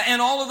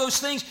and all of those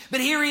things. But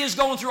here he is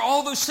going through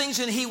all those things,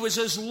 and he was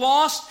as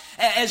lost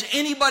as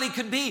anybody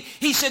could be.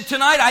 He said,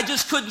 tonight I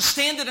just couldn't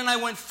stand it, and I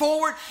went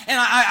forward, and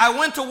I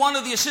went to one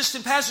of the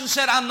assistant pastors and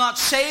said, I'm not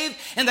saved,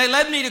 and they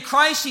led me to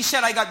Christ. He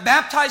said, I got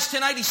baptized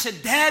tonight. He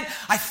said, Dad,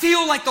 I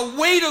feel like the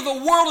weight of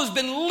the world has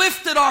been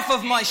lifted off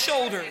of my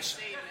shoulders.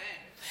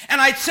 And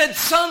I said,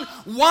 son,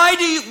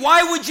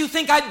 why would you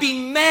think I'd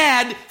be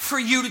mad for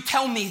you to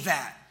tell me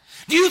that?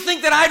 Do you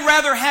think that I'd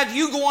rather have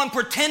you go on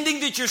pretending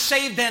that you're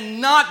saved than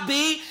not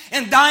be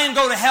and die and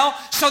go to hell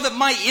so that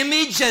my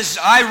image as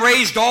I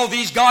raised all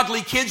these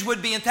godly kids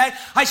would be intact?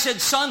 I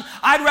said, son,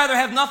 I'd rather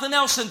have nothing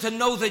else than to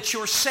know that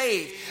you're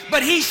saved.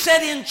 But he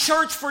said in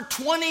church for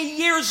 20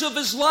 years of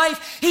his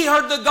life, he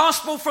heard the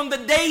gospel from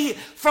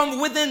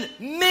within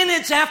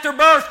minutes after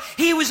birth.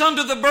 He was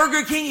under the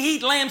Burger King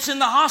heat lamps in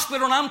the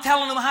hospital, and I'm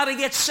telling him how to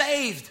get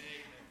saved.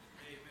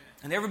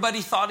 And everybody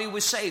thought he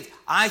was saved.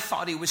 I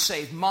thought he was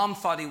saved. Mom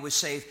thought he was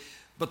saved.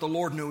 But the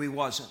Lord knew he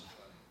wasn't.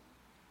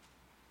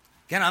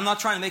 Again, I'm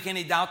not trying to make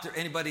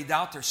anybody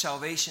doubt their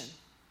salvation.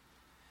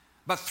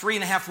 But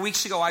 3.5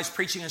 weeks ago, I was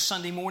preaching a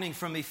Sunday morning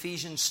from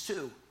Ephesians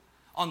 2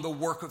 on the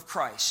work of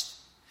Christ.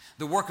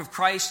 The work of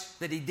Christ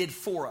that he did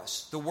for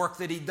us. The work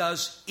that he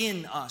does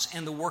in us.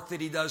 And the work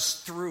that he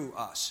does through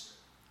us.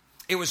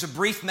 It was a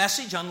brief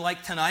message,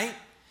 unlike tonight.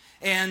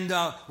 And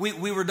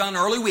we were done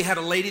early. We had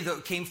a lady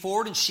that came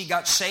forward and she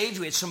got saved.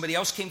 We had somebody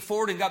else came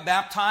forward and got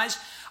baptized.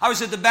 I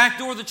was at the back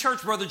door of the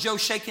church, Brother Joe,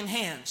 shaking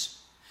hands.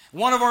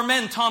 One of our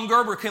men, Tom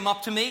Gerber, came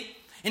up to me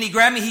and he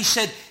grabbed me. He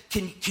said,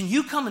 can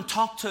you come and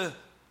talk to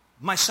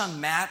my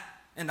son Matt?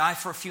 and I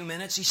for a few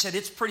minutes? He said,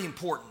 it's pretty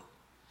important.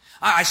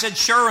 I said,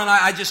 sure, and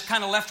I just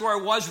kind of left where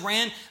I was,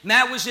 ran.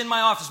 Matt was in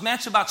my office.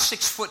 Matt's about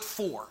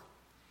 6'4".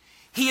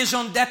 He is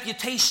on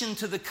deputation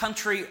to the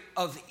country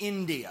of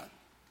India.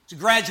 He's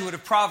a graduate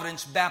of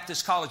Providence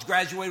Baptist College,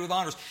 graduated with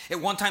honors. At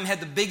one time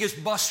had the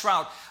biggest bus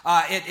route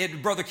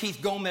at Brother Keith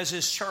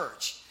Gomez's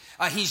church.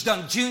 He's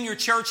done junior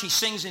church. He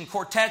sings in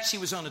quartets. He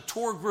was on a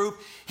tour group.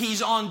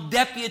 He's on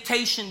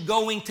deputation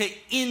going to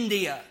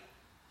India.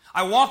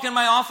 I walk in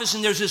my office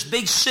and there's this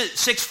big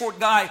 6'4"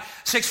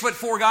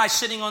 guy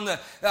sitting on the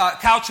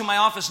couch in my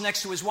office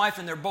next to his wife,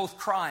 and they're both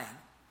crying.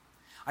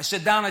 I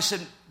sat down, I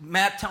said,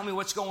 Matt, tell me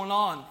what's going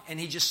on. And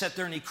he just sat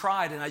there and he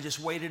cried, and I just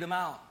waited him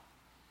out.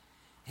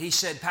 He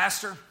said,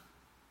 Pastor,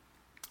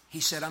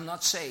 he said, I'm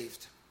not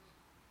saved.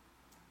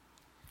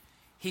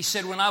 He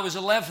said, when I was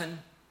 11,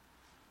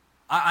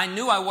 I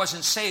knew I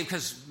wasn't saved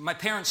because my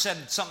parents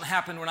said something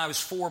happened when I was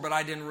 4, but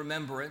I didn't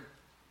remember it.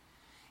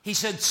 He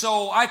said,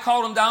 so I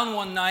called him down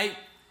one night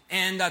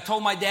and I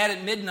told my dad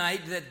at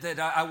midnight that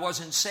I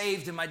wasn't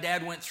saved, and my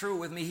dad went through it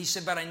with me. He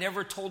said, but I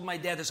never told my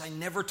dad this. I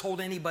never told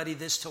anybody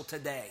this till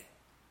today.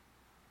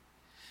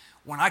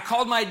 When I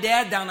called my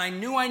dad down, I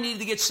knew I needed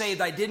to get saved.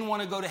 I didn't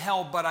want to go to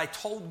hell, but I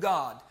told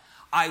God,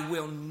 I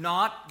will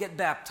not get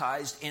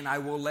baptized and I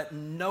will let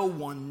no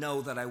one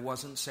know that I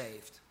wasn't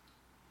saved.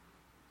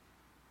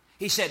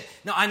 He said,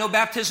 no, I know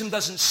baptism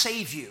doesn't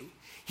save you.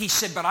 He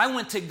said, but I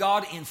went to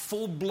God in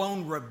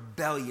full-blown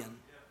rebellion.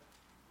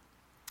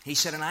 He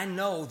said, and I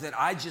know that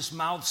I just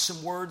mouthed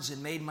some words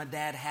and made my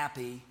dad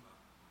happy.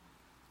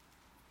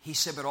 He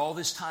said, but all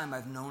this time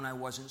I've known I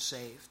wasn't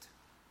saved.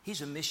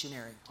 He's a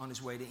missionary on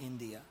his way to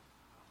India.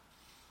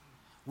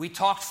 We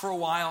talked for a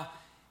while,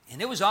 and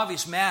it was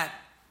obvious Matt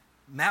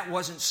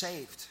wasn't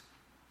saved.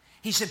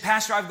 He said,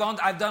 Pastor, I've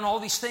done all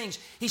these things.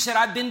 He said,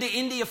 I've been to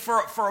India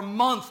for a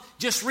month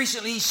just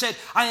recently. He said,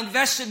 I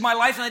invested my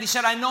life in that. He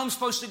said, I know I'm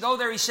supposed to go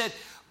there. He said,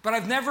 but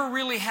I've never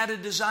really had a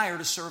desire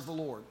to serve the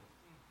Lord.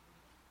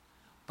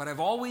 But I've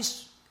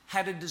always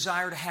had a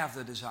desire to have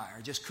the desire.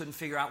 I just couldn't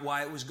figure out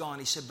why it was gone.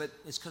 He said, but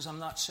it's because I'm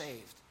not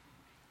saved.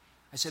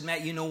 I said,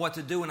 Matt, you know what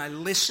to do. And I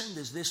listened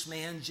as this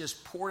man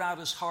just poured out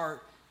his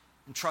heart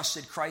and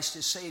trusted Christ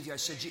as Savior. I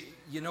said,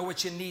 you know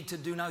what you need to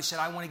do now? He said,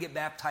 I want to get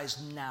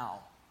baptized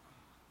now.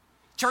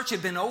 Church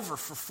had been over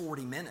for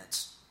 40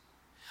 minutes.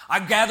 I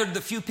gathered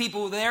the few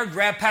people there,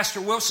 grabbed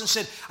Pastor Wilson,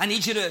 said, I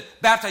need you to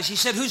baptize. He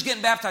said, who's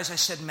getting baptized? I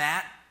said,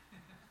 Matt.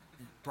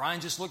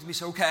 Brian just looked at me and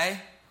said, okay.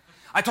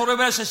 I told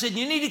everybody else, I said,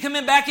 you need to come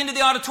in back into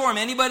the auditorium.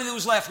 Anybody that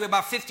was left, we had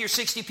about 50 or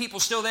 60 people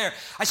still there.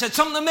 I said,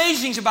 something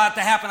amazing's about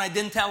to happen. I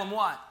didn't tell them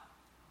what.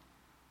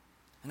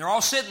 And they're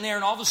all sitting there,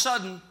 and all of a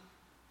sudden,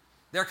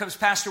 there comes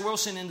Pastor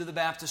Wilson into the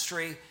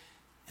baptistry,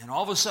 and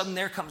all of a sudden,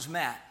 there comes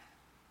Matt.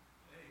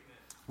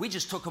 We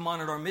just took him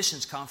on at our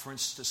missions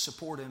conference to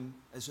support him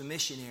as a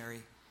missionary.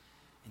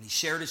 And he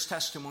shared his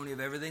testimony of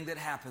everything that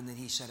happened. And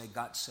he said, I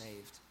got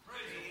saved.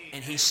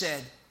 And he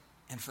said,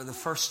 and for the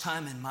first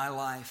time in my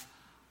life,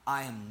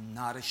 I am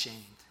not ashamed.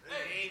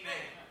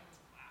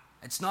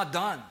 It's not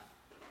done.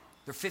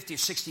 There are 50 or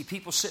 60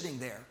 people sitting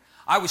there.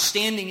 I was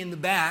standing in the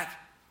back.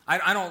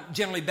 I don't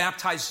generally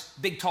baptize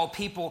big, tall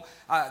people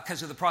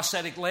because of the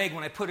prosthetic leg.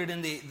 When I put it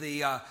in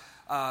the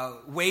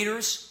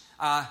waders,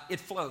 it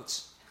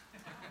floats.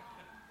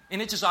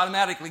 And it just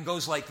automatically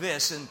goes like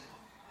this. And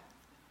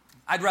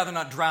I'd rather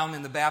not drown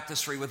in the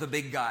baptistry with a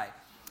big guy.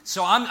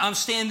 So I'm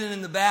standing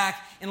in the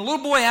back, and a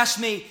little boy asked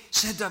me,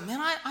 said,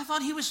 man, I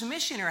thought he was a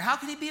missionary. How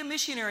could he be a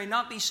missionary and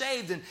not be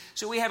saved? And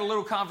so we had a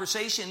little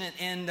conversation,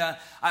 and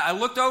I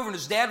looked over, and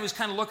his dad was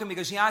kind of looking at me,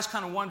 because I was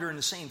kind of wondering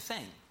the same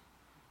thing.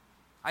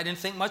 I didn't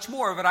think much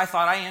more of it. I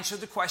thought I answered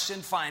the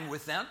question fine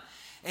with them.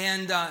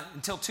 And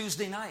until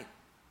Tuesday night,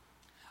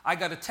 I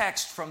got a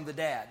text from the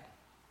dad.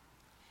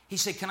 He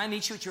said, can I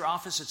meet you at your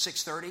office at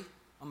 6:30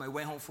 on my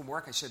way home from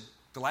work? I said,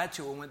 glad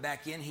to. I went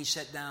back in. He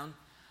sat down.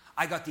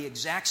 I got the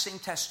exact same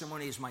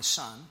testimony as my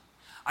son.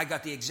 I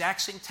got the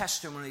exact same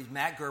testimony as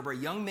Matt Gerber, a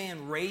young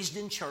man raised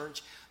in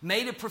church,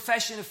 made a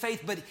profession of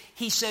faith, but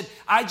he said,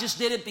 I just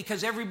did it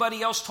because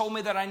everybody else told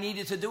me that I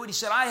needed to do it. He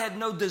said, I had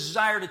no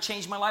desire to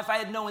change my life. I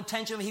had no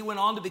intention. He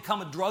went on to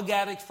become a drug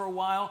addict for a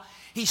while.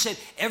 He said,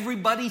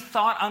 everybody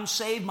thought I'm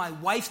saved. My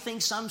wife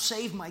thinks I'm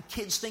saved. My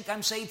kids think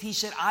I'm saved. He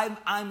said,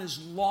 I'm as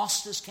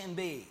lost as can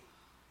be.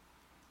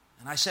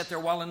 And I sat there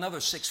while another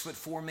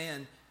 6'4"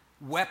 man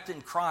wept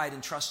and cried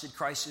and trusted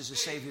Christ as a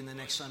Savior, and the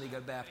next Sunday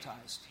got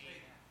baptized.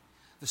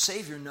 The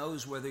Savior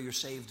knows whether you're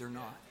saved or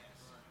not.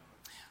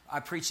 I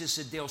preached this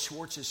at Dale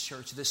Schwartz's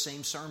church, this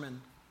same sermon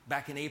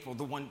back in April,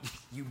 the one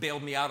you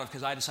bailed me out of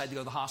because I decided to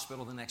go to the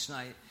hospital the next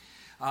night.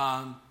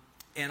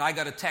 And I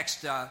got a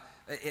text at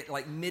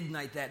like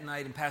midnight that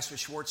night, and Pastor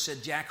Schwartz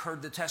said, Jack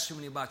heard the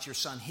testimony about your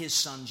son, his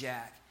son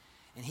Jack.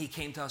 And he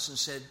came to us and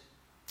said,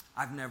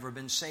 I've never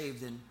been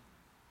saved, and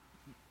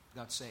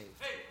got saved.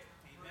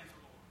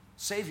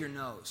 Savior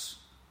knows.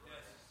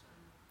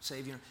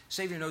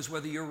 Savior knows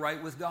whether you're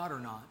right with God or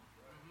not.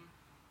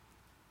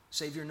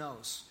 Savior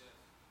knows.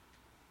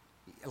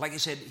 Like I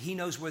said, He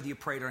knows whether you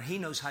prayed or not. He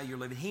knows how you're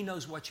living. He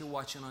knows what you're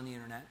watching on the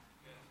internet.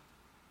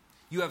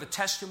 You have a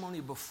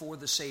testimony before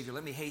the Savior.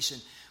 Let me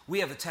hasten. We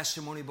have a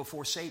testimony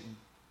before Satan.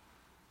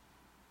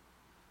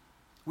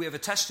 We have a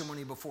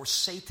testimony before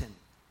Satan.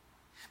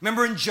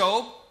 Remember in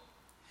Job?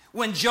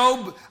 When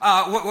Job,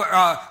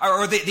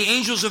 the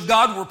angels of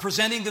God were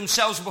presenting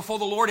themselves before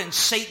the Lord, and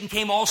Satan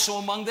came also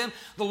among them,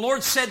 the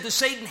Lord said to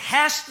Satan,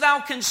 "Hast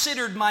thou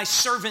considered my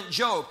servant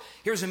Job?"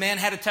 Here's a man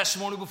had a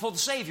testimony before the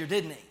Savior,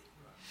 didn't he?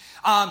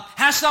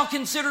 "Hast thou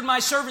considered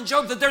my servant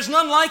Job, that there's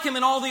none like him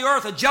in all the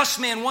earth, a just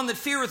man, one that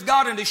feareth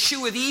God and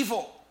escheweth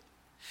evil?"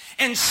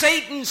 And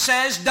Satan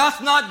says, "Doth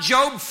not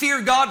Job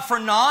fear God for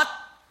naught?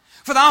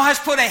 For thou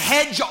hast put a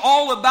hedge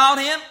all about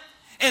him,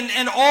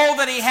 and all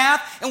that he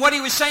hath." And what he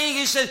was saying,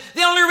 he said,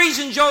 the only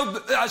reason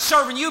Job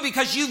serving you,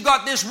 because you've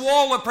got this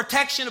wall of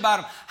protection about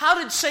him. How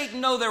did Satan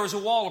know there was a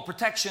wall of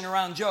protection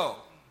around Job?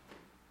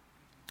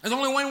 There's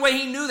only one way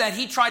he knew that.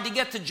 He tried to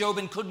get to Job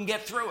and couldn't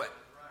get through it.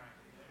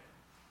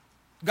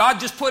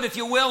 God just put, if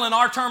you will, in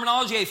our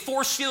terminology, a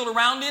force field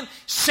around him.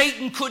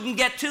 Satan couldn't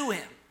get to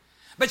him.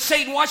 But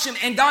Satan watched him,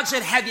 and God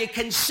said, "Have you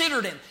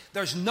considered him?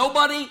 There's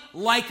nobody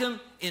like him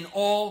in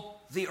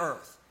all the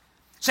earth."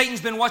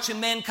 Satan's been watching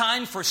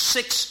mankind for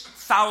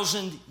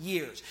 6,000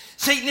 years.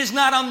 Satan is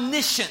not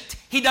omniscient.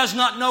 He does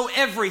not know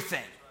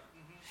everything.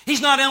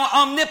 He's not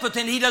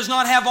omnipotent. He does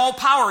not have all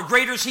power.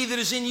 Greater is he that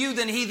is in you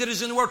than he that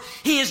is in the world.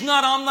 He is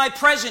not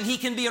omnipresent. He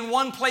can be in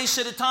one place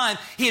at a time.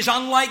 He is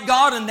unlike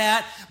God in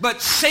that.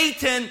 But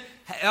Satan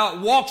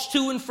walks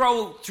to and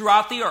fro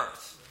throughout the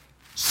earth,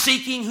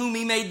 seeking whom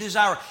he may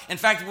desire. In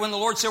fact, when the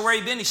Lord said, "Where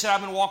have you been?" He said,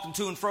 "I've been walking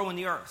to and fro in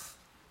the earth."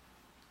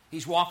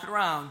 He's walking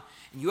around,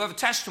 and you have a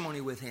testimony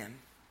with him.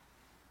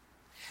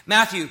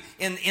 Matthew,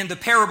 in the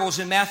parables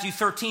in Matthew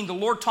 13, the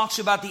Lord talks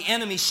about the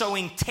enemy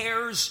sowing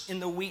tares in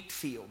the wheat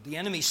field. The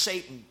enemy,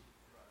 Satan.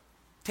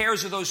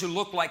 Tares are those who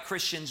look like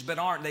Christians but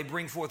aren't. They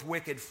bring forth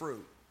wicked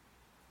fruit.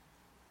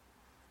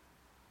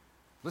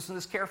 Listen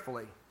to this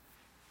carefully.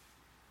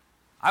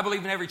 I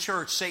believe in every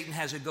church, Satan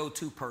has a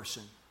go-to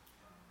person.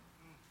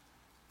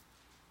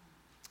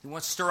 He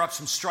wants to stir up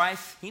some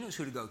strife. He knows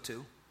who to go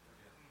to.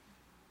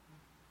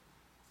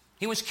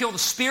 He wants to kill the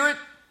spirit.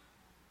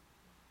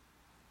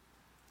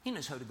 He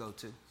knows who to go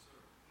to.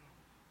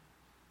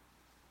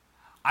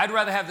 I'd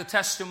rather have the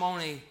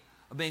testimony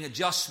of being a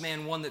just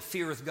man, one that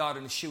feareth God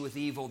and escheweth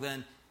evil,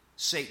 than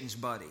Satan's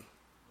buddy.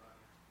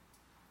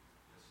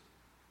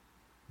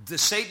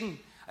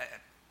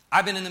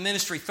 I've been in the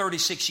ministry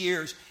 36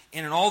 years,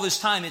 and in all this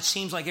time, it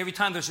seems like every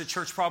time there's a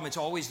church problem, it's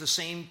always the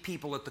same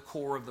people at the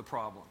core of the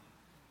problem.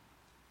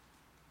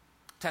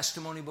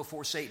 Testimony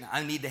before Satan.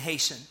 I need to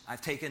hasten.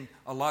 I've taken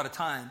a lot of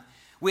time.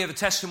 We have a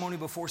testimony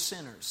before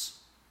sinners.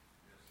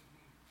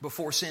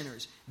 Before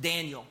sinners.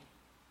 Daniel.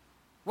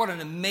 What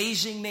an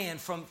amazing man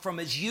from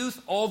his youth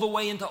all the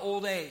way into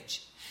old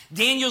age.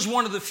 Daniel's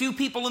one of the few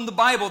people in the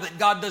Bible that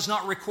God does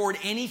not record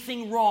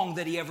anything wrong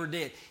that he ever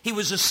did. He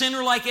was a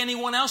sinner like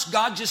anyone else.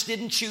 God just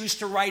didn't choose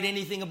to write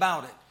anything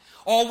about it.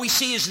 All we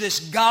see is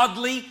this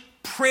godly,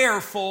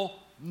 prayerful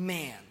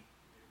man.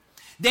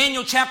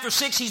 Daniel chapter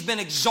 6, he's been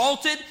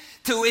exalted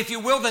to, if you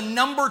will, the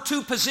number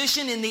 2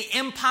 position in the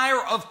empire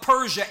of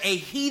Persia, a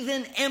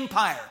heathen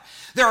empire.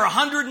 There are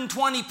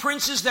 120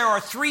 princes. There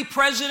are 3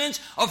 presidents,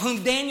 of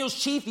whom Daniel's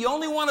chief. The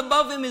only one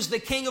above him is the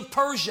king of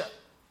Persia.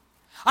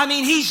 I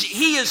mean,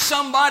 he is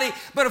somebody,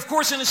 but of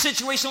course in a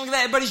situation like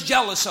that, everybody's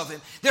jealous of him.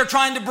 They're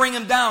trying to bring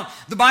him down.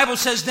 The Bible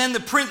says, "Then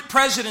the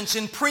presidents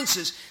and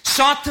princes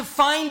sought to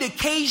find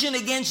occasion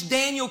against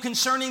Daniel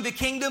concerning the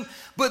kingdom,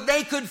 but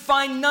they could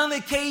find none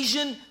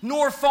occasion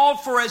nor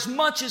fault, for as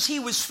much as he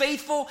was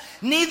faithful,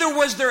 neither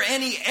was there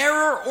any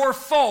error or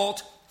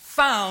fault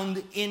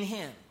found in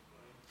him."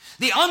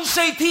 The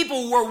unsaved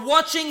people were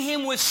watching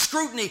him with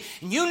scrutiny.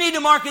 And you need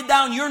to mark it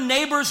down. Your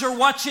neighbors are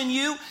watching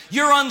you.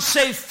 Your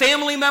unsaved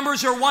family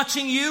members are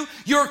watching you.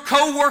 Your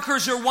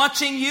co-workers are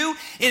watching you.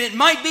 And it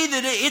might be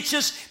that it's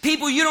just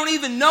people you don't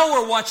even know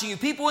are watching you.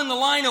 People in the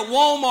line at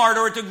Walmart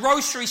or at the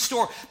grocery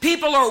store.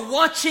 People are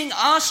watching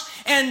us,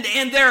 and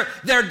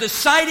they're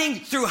deciding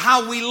through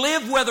how we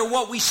live whether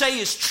what we say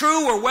is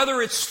true or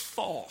whether it's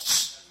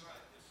false.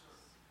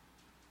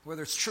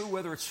 Whether it's true,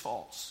 whether it's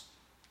false.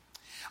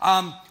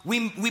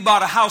 We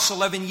bought a house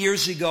 11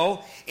 years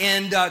ago,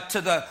 and to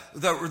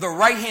the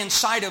right-hand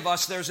side of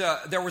us,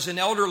 there was an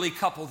elderly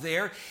couple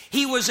there.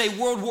 He was a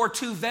World War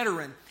II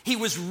veteran. He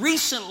was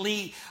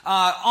recently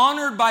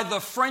honored by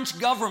the French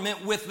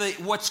government with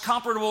what's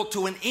comparable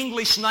to an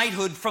English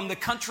knighthood from the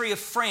country of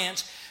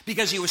France,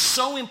 because he was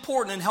so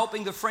important in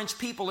helping the French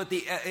people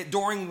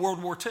during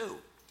World War II.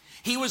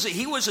 He was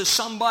a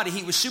somebody.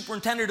 He was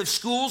superintendent of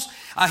schools.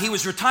 He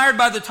was retired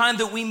by the time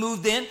that we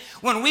moved in.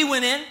 When we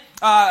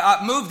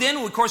moved in,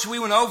 of course, we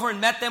went over and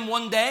met them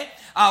one day.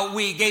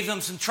 We gave them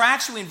some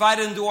tracts. We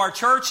invited them to our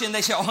church, and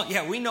they said, "Oh,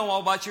 yeah, we know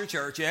all about your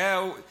church.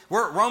 Yeah,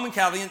 we're Roman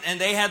Catholic,"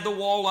 and they had the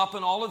wall up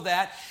and all of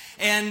that.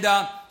 And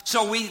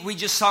so we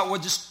just thought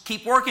we'll just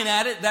keep working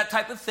at it, that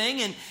type of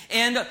thing.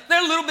 And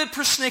they're a little bit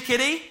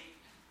persnickety.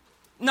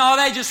 No,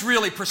 they're just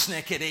really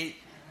persnickety.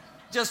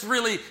 Just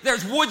really,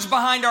 there's woods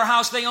behind our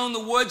house. They own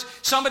the woods.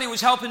 Somebody was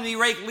helping me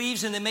rake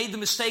leaves, and they made the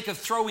mistake of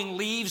throwing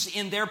leaves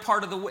in their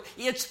part of the wood.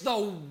 It's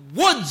the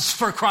woods,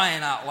 for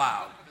crying out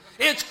loud.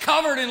 It's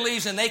covered in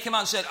leaves, and they came out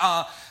and said,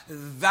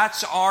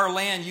 that's our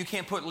land. You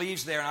can't put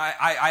leaves there. And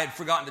I had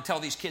forgotten to tell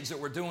these kids that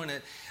were doing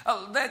it.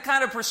 That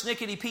kind of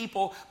persnickety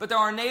people, but they're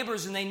our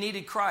neighbors, and they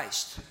needed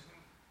Christ.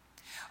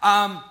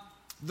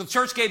 The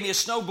church gave me a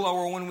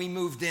snowblower when we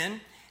moved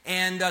in.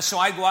 And so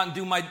I'd go out and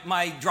do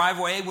my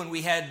driveway when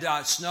we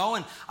had snow,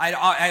 and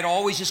I'd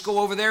always just go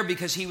over there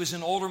because he was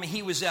an older man.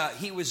 He was late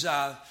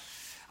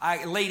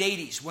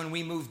 80s when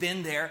we moved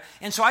in there,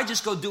 and so I'd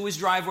just go do his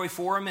driveway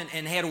for him,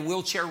 and had a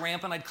wheelchair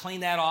ramp, and I'd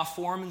clean that off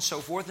for him and so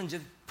forth, and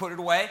just put it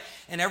away.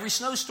 And every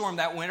snowstorm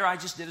that winter, I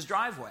just did his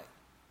driveway,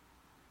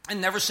 and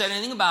never said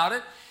anything about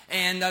it.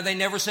 And they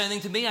never said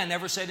anything to me. I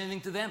never said anything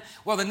to them.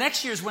 Well, the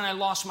next year is when I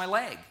lost my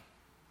leg.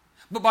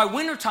 But by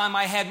wintertime,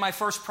 I had my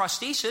first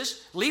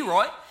prosthesis,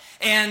 Leroy,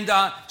 and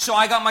so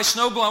I got my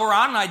snowblower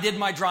out, and I did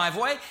my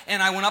driveway,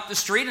 and I went up the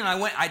street, and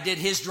I did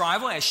his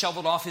driveway. I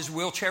shoveled off his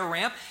wheelchair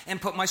ramp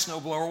and put my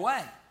snowblower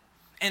away.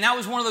 And that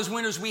was one of those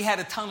winters we had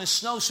a ton of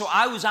snow, so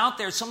I was out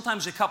there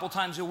sometimes a couple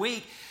times a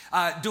week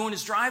doing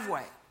his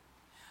driveway.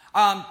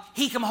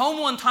 He come home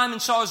one time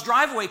and saw his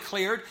driveway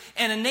cleared,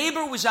 and a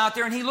neighbor was out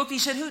there, and he looked,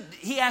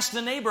 he asked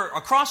the neighbor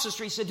across the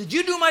street, he said, "Did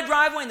you do my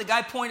driveway?" And the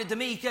guy pointed to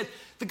me. He said,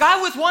 "The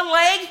guy with one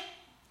leg?"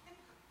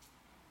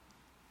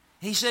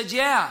 He said,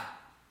 "Yeah,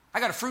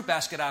 I got a fruit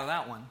basket out of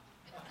that one."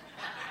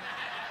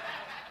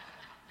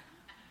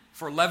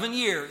 For 11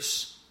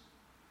 years,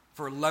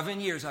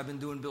 I've been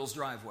doing Bill's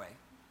driveway.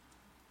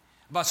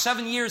 About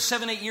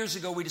 8 years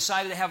ago, we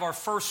decided to have our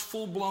first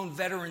full-blown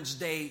Veterans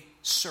Day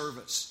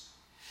service.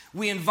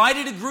 We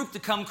invited a group to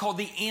come called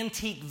the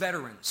Antique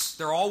Veterans.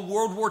 They're all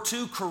World War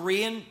II,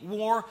 Korean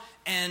War,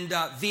 and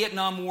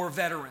Vietnam War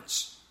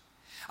veterans.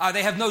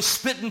 They have no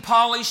spit and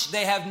polish.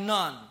 They have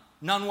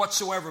none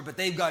whatsoever, but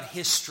they've got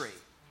history.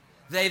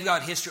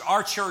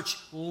 Our church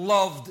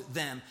loved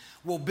them.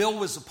 Well, Bill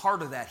was a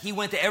part of that. He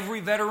went to every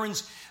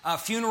veteran's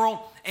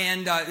funeral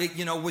and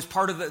was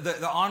part of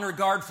the honor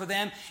guard for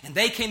them. And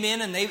they came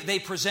in and they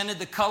presented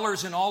the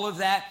colors and all of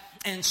that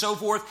and so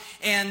forth.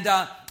 And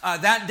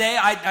that day,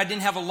 I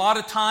didn't have a lot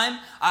of time.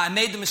 I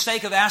made the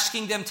mistake of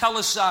asking them, "Tell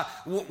us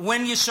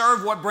when you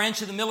served, what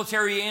branch of the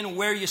military you're in, and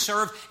where you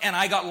served." And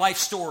I got life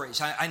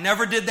stories. I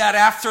never did that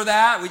after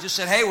that. We just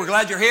said, "Hey, we're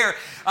glad you're here."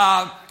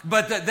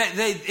 But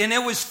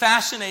it was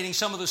fascinating,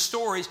 some of the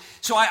stories.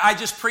 So I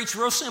just preached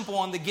real simple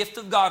on the gift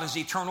of God as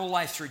eternal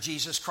life through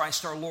Jesus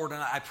Christ our Lord.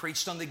 And I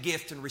preached on the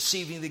gift and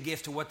receiving the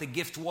gift, and what the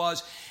gift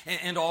was,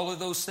 and all of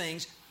those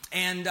things.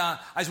 And I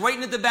was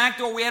waiting at the back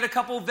door. We had a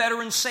couple of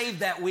veterans saved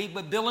that week,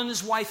 but Bill and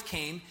his wife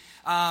came,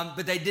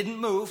 but they didn't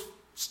move,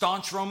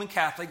 staunch Roman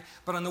Catholic.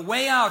 But on the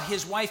way out,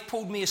 his wife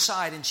pulled me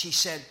aside, and she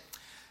said,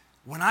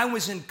 "When I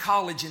was in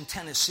college in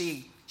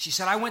Tennessee," she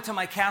said, "I went to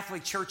my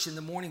Catholic church in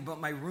the morning, but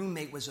my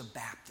roommate was a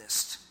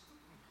Baptist."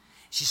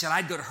 She said,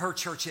 "I'd go to her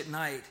church at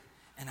night,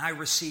 and I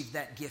received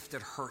that gift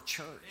at her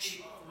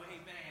church."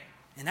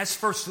 And that's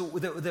first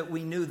that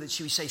we knew that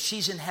she would say,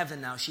 "She's in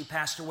heaven now. She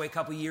passed away a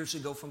couple years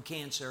ago from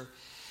cancer."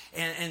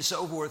 And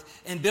so forth.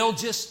 And Bill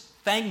just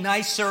thanked,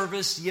 nice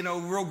service,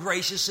 real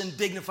gracious and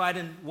dignified,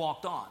 and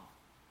walked on.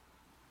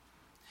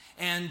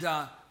 And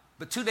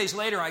but 2 days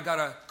later, I got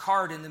a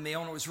card in the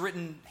mail, and it was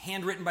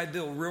handwritten by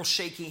Bill, real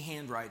shaky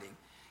handwriting.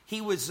 He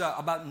was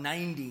about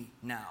 90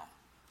 now.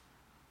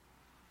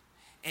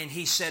 And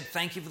he said,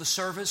 "Thank you for the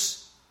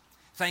service.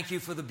 Thank you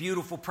for the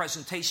beautiful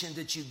presentation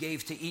that you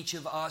gave to each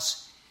of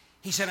us."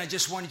 He said, "I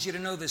just wanted you to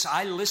know this.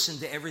 I listened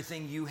to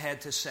everything you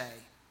had to say.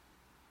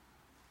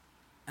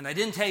 And I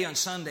didn't tell you on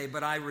Sunday,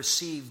 but I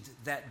received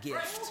that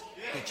gift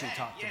that you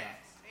talked about."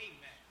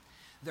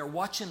 They're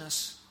watching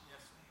us.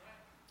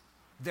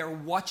 They're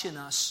watching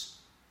us.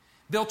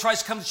 Bill tries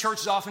to come to church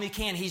as often as he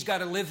can. He's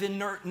got a live-in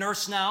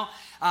nurse now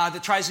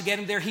that tries to get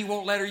him there. He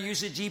won't let her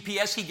use the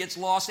GPS. He gets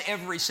lost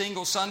every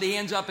single Sunday. He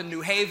ends up in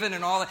New Haven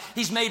and all that.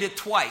 He's made it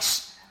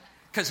twice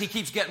because he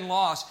keeps getting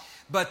lost.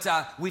 But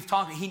we've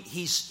talked.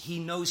 He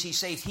knows he's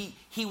saved.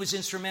 He was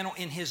instrumental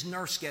in his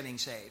nurse getting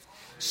saved.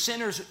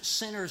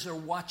 Sinners are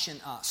watching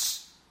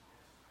us.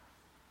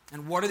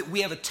 And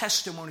we have a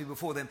testimony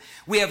before them.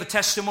 We have a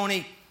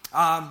testimony,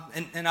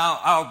 and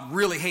I'll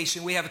really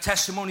hasten. We have a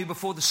testimony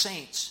before the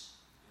saints.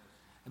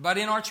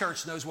 Everybody in our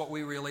church knows what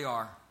we really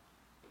are.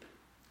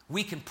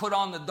 We can put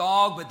on the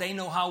dog, but they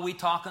know how we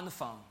talk on the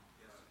phone.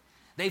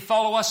 They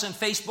follow us on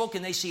Facebook,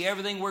 and they see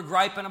everything we're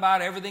griping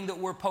about, everything that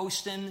we're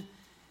posting.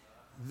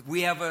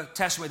 We have a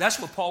testimony. That's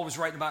what Paul was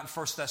writing about in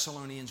 1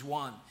 Thessalonians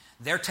 1.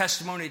 Their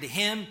testimony to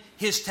him,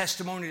 his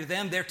testimony to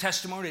them, their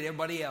testimony to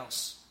everybody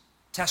else.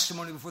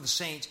 Testimony before the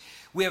saints.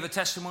 We have a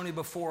testimony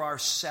before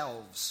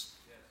ourselves.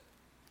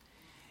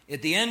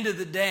 At the end of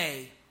the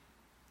day,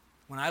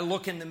 when I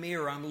look in the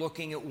mirror, I'm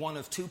looking at one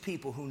of two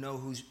people who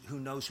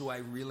knows who I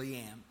really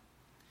am.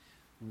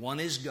 One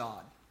is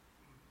God,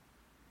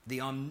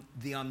 the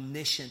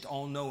omniscient,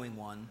 all-knowing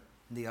one,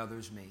 and the other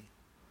is me.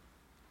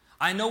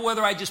 I know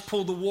whether I just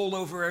pulled the wool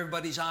over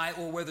everybody's eye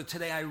or whether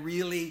today I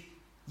really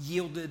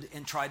yielded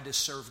and tried to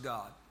serve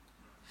God.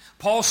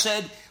 Paul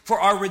said, "For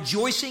our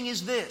rejoicing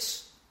is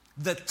this,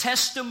 the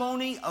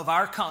testimony of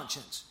our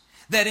conscience,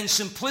 that in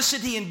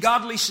simplicity and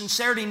godly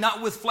sincerity,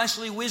 not with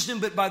fleshly wisdom,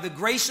 but by the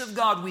grace of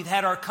God, we've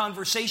had our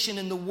conversation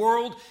in the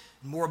world,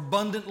 more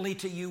abundantly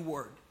to you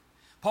word."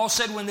 Paul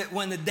said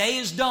when the day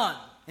is done,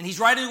 and he's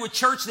writing to a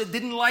church that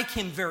didn't like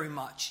him very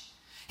much.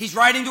 He's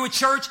writing to a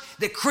church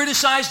that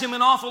criticized him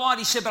an awful lot.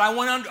 He said, but I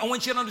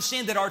want you to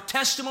understand that our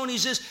testimony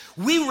is this.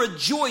 We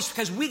rejoice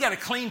because we got a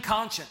clean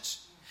conscience.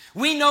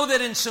 We know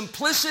that in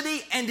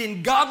simplicity and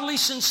in godly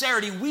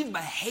sincerity, we've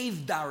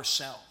behaved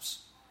ourselves.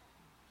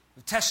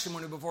 The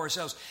testimony before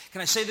ourselves.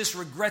 Can I say this?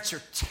 Regrets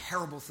are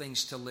terrible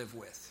things to live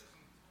with.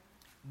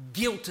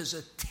 Guilt is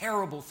a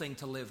terrible thing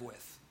to live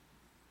with.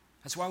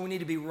 That's why we need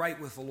to be right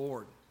with the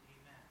Lord.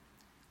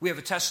 We have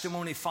a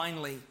testimony,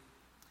 finally,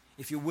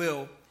 if you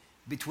will,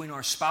 between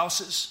our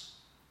spouses,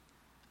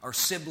 our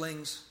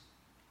siblings,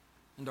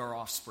 and our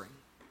offspring.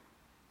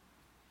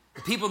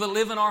 The people that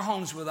live in our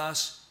homes with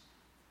us,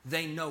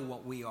 they know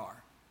what we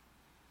are.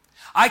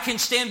 I can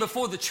stand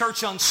before the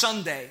church on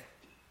Sunday,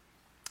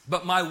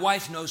 but my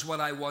wife knows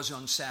what I was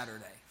on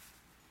Saturday.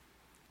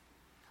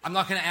 I'm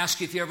not going to ask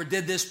you if you ever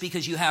did this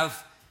because you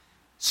have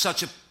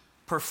such a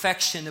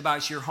perfection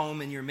about your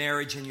home and your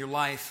marriage and your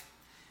life.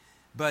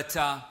 But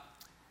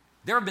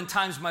there have been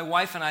times my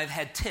wife and I have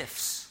had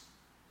tiffs.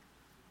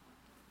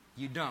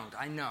 You don't,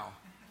 I know.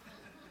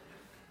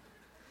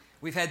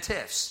 We've had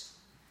tiffs.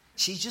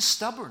 She's just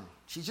stubborn.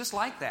 She's just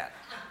like that.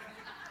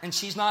 And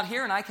she's not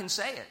here and I can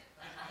say it.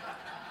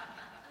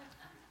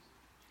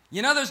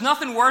 You know, there's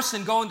nothing worse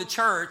than going to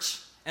church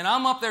and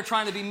I'm up there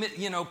trying to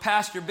be,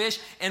 Pastor Bish,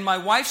 and my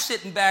wife's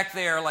sitting back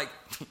there like,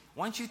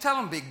 why don't you tell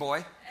him, big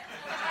boy?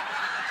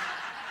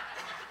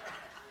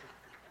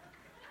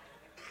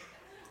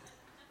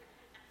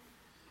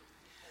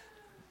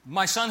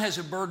 My son has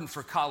a burden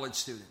for college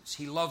students.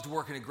 He loved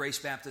working at Grace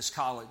Baptist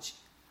College.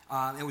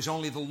 It was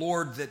only the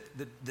Lord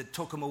that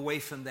took him away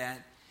from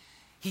that.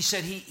 He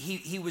said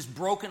he was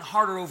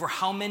brokenhearted over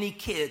how many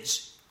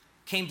kids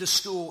came to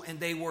school and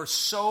they were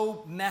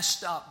so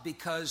messed up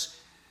because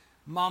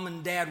mom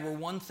and dad were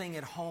one thing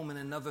at home and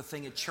another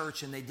thing at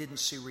church and they didn't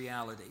see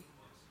reality.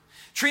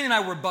 Trina and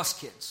I were bus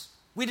kids.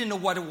 We didn't know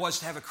what it was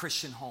to have a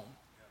Christian home.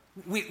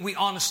 We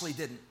honestly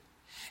didn't.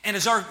 And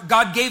as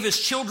God gave us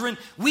children,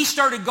 we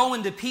started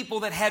going to people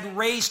that had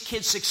raised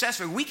kids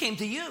successfully. We came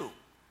to you.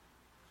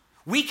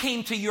 We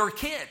came to your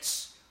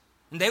kids.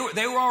 And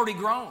they were already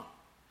grown.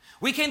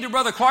 We came to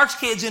Brother Clark's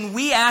kids and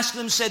we asked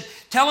them, said,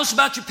 tell us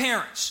about your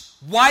parents.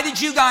 Why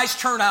did you guys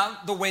turn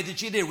out the way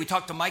that you did? We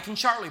talked to Mike and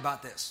Charlie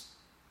about this.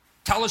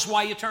 Tell us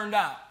why you turned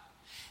out.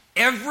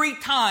 Every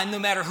time, no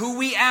matter who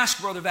we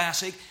asked, Brother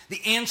Vasic,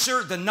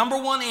 the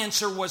number one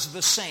answer was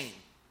the same.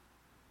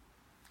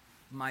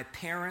 My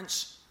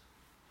parents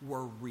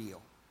were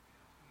real.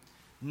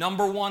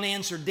 Number one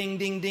answer, ding,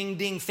 ding, ding,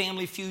 ding,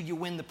 Family Feud, you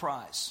win the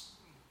prize.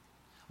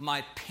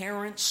 My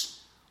parents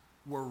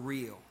were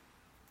real.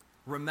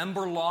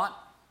 Remember Lot?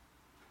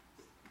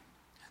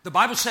 The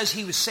Bible says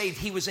he was saved.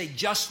 He was a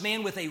just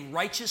man with a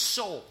righteous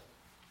soul.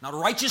 Not a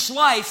righteous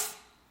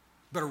life,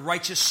 but a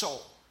righteous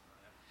soul.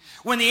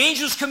 When the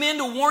angels come in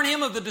to warn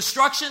him of the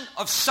destruction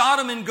of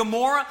Sodom and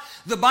Gomorrah,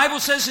 the Bible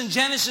says in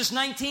Genesis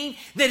 19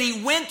 that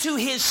he went to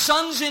his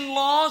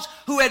sons-in-laws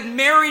who had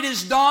married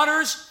his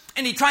daughters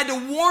and he tried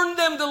to warn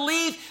them to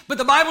leave. But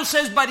the Bible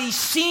says, but he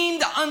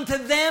seemed unto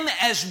them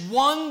as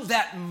one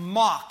that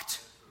mocked.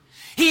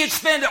 He had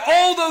spent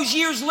all those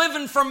years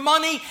living for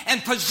money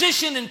and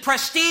position and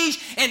prestige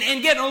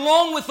and getting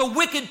along with the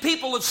wicked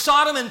people of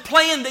Sodom and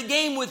playing the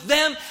game with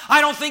them. I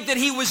don't think that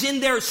he was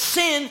in their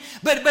sin,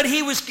 but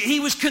he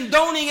was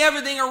condoning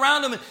everything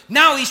around him. And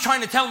now he's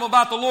trying to tell them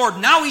about the Lord.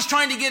 Now he's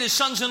trying to get his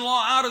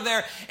sons-in-law out of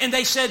there. And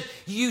they said,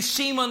 you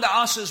seem unto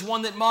us as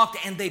one that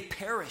mocked. And they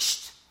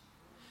perished.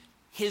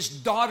 His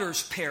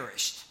daughters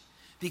perished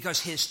because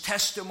his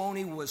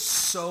testimony was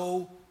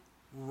so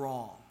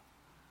wrong.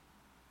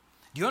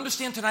 Do you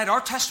understand tonight? Our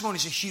testimony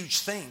is a huge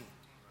thing.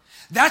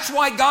 That's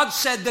why God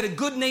said that a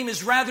good name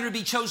is rather to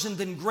be chosen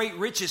than great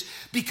riches,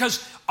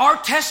 because our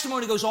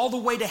testimony goes all the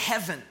way to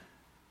heaven.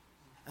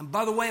 And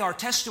by the way, our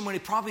testimony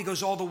probably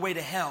goes all the way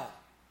to hell.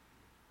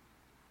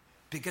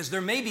 Because there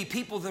may be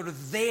people that are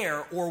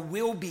there or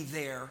will be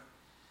there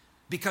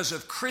because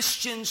of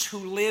Christians who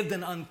lived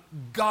an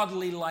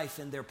ungodly life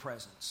in their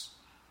presence.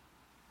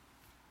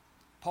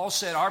 Paul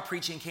said our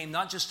preaching came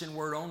not just in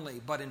word only,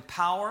 but in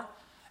power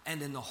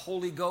and in the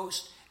Holy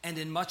Ghost, and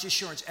in much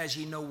assurance, as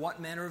ye know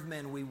what manner of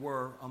men we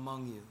were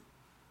among you.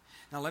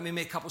 Now let me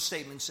make a couple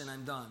statements and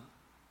I'm done.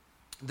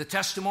 The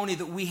testimony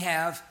that we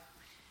have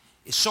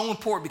is so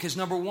important because,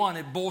 number one,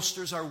 it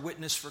bolsters our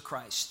witness for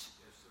Christ.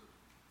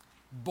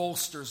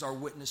 Bolsters our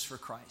witness for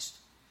Christ.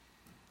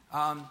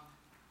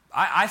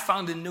 I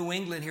found in New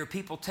England here,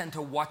 people tend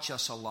to watch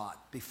us a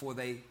lot before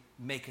they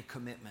make a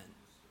commitment.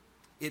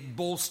 It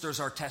bolsters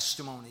our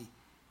testimony.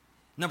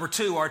 Number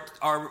two,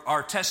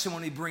 our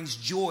testimony brings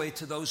joy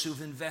to those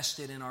who've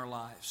invested in our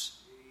lives.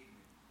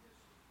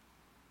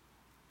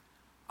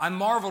 I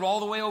marveled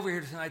all the way over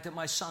here tonight that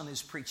my son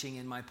is preaching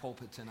in my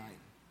pulpit tonight.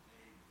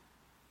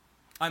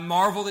 I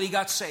marvel that he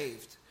got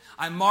saved.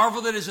 I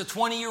marvel that as a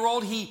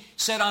 20-year-old, he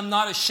said, I'm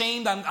not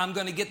ashamed. I'm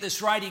going to get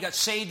this right. He got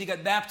saved. He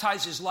got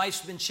baptized. His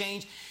life's been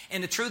changed.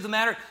 And the truth of the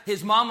matter,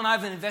 his mom and I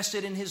have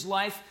invested in his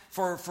life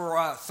for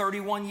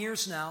 31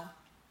 years now.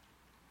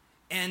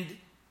 And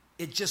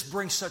it just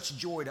brings such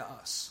joy to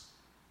us.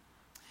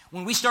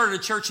 When we started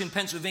a church in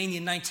Pennsylvania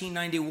in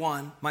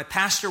 1991, my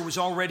pastor was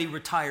already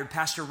retired,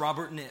 Pastor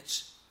Robert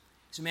Nitz.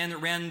 He's a man that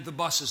ran the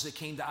buses that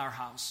came to our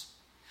house.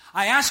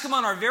 I asked him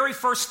on our very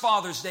first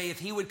Father's Day if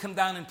he would come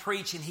down and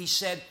preach, and he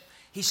said,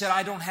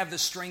 I don't have the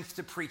strength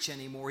to preach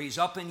anymore. He's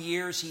up in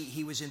years.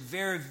 He was in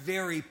very,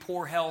 very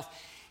poor health.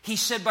 He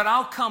said, but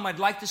I'll come. I'd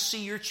like to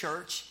see your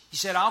church. He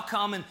said, I'll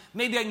come and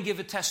maybe I can give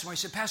a testimony.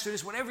 He said, Pastor,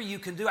 just whatever you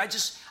can do, I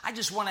just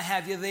want to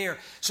have you there.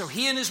 So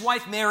he and his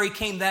wife Mary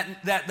came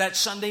that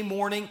Sunday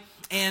morning,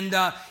 and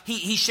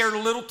he shared a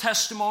little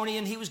testimony,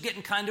 and he was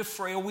getting kind of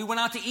frail. We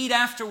went out to eat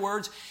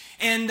afterwards,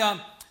 and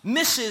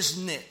Mrs.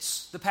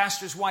 Nitz, the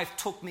pastor's wife,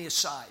 took me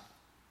aside.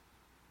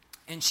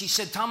 And she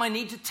said, Tom, I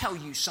need to tell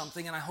you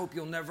something, and I hope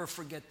you'll never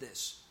forget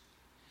this.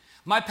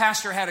 My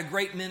pastor had a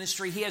great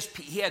ministry.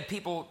 He had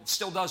people,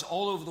 still does,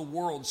 all over the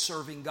world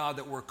serving God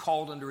that were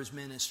called under his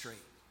ministry.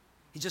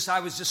 I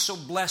was just so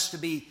blessed to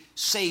be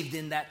saved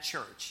in that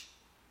church.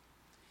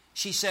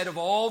 She said, of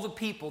all the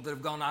people that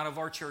have gone out of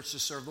our church to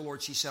serve the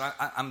Lord, she said,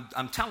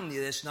 I'm telling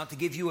you this, not to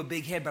give you a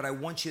big head, but I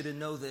want you to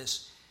know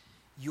this.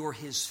 You're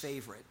his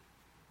favorite.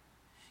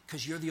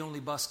 Because you're the only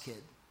bus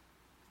kid.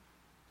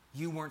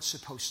 You weren't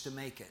supposed to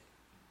make it.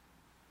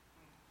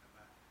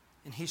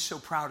 And he's so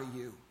proud of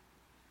you.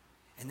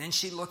 And then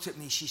she looked at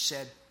me, she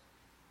said,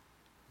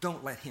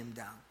 don't let him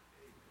down.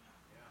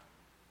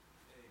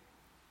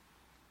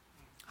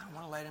 I don't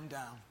want to let him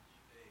down.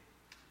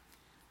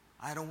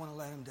 I don't want to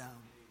let him down.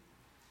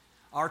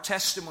 Our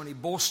testimony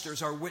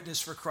bolsters our witness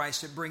for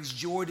Christ. It brings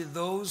joy to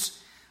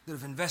those that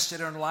have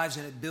invested in our lives,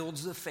 and it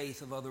builds the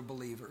faith of other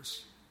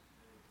believers.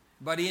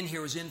 Everybody in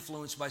here was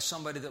influenced by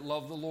somebody that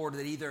loved the Lord,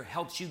 that either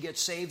helped you get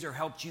saved or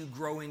helped you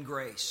grow in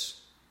grace.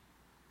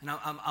 And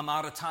I'm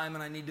out of time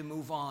and I need to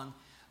move on.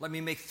 Let me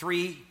make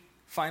 3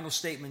 final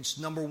statements.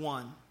 Number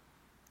 1,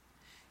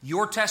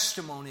 your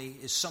testimony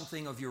is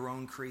something of your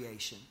own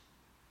creation.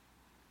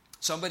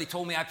 Somebody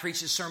told me, I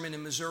preached a sermon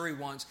in Missouri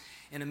once,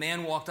 and a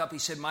man walked up. He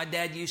said, my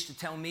dad used to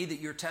tell me that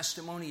your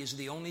testimony is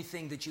the only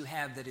thing that you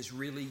have that is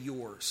really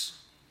yours.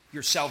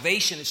 Your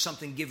salvation is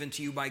something given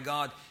to you by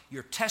God.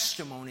 Your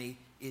testimony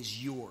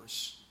is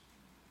yours.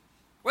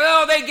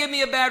 Well, they give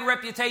me a bad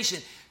reputation.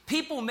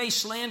 People may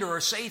slander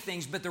or say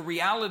things, but the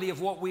reality of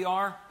what we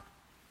are,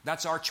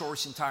 that's our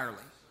choice entirely.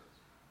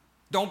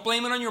 Don't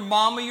blame it on your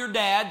mom or your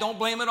dad. Don't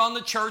blame it on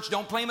the church.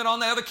 Don't blame it on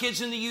the other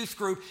kids in the youth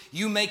group.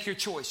 You make your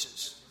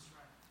choices.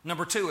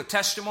 Number 2, a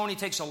testimony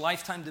takes a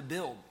lifetime to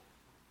build,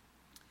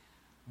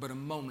 but a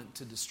moment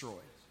to destroy.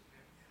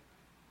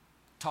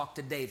 Talk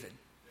to David.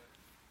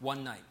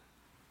 One night.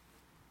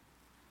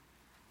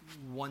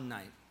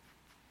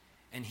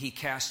 And he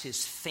cast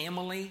his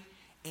family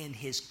and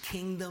his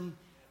kingdom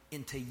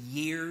into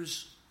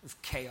years of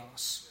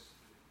chaos.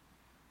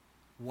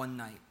 One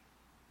night.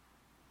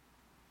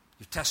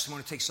 Your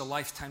testimony takes a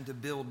lifetime to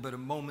build, but a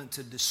moment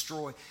to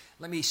destroy.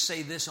 Let me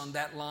say this on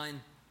that line.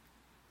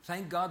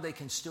 Thank God they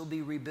can still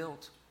be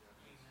rebuilt.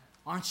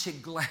 Aren't you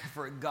glad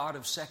for a God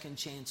of second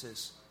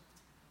chances?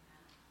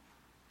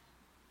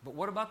 But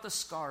what about the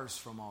scars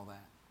from all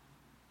that?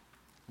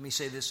 Let me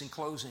say this in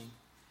closing.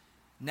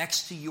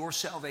 Next to your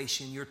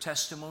salvation, your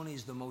testimony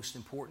is the most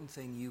important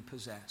thing you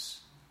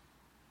possess.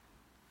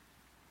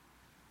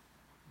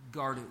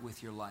 Guard it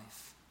with your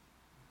life.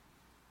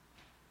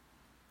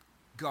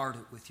 Guard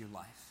it with your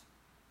life.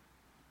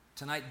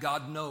 Tonight,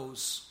 God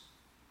knows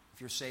if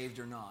you're saved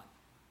or not.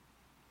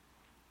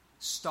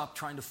 Stop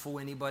trying to fool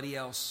anybody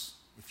else.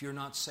 If you're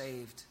not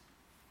saved,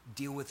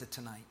 deal with it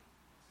tonight.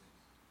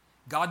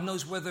 God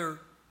knows whether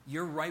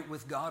you're right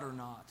with God or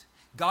not.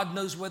 God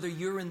knows whether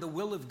you're in the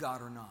will of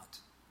God or not.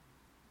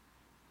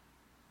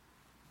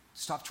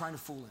 Stop trying to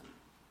fool him.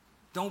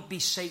 Don't be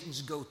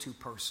Satan's go-to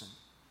person.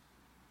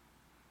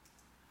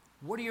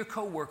 What do your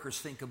coworkers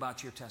think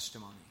about your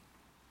testimony?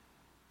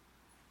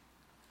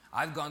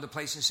 I've gone to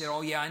places and said,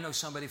 oh yeah, I know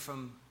somebody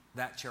from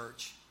that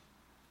church.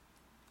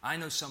 I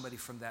know somebody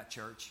from that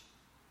church.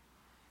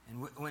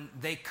 And when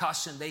they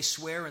cuss and they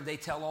swear and they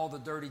tell all the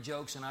dirty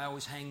jokes, and I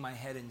always hang my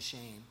head in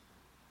shame.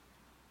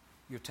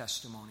 Your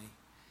testimony.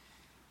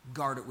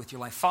 Guard it with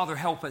your life. Father,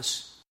 help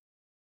us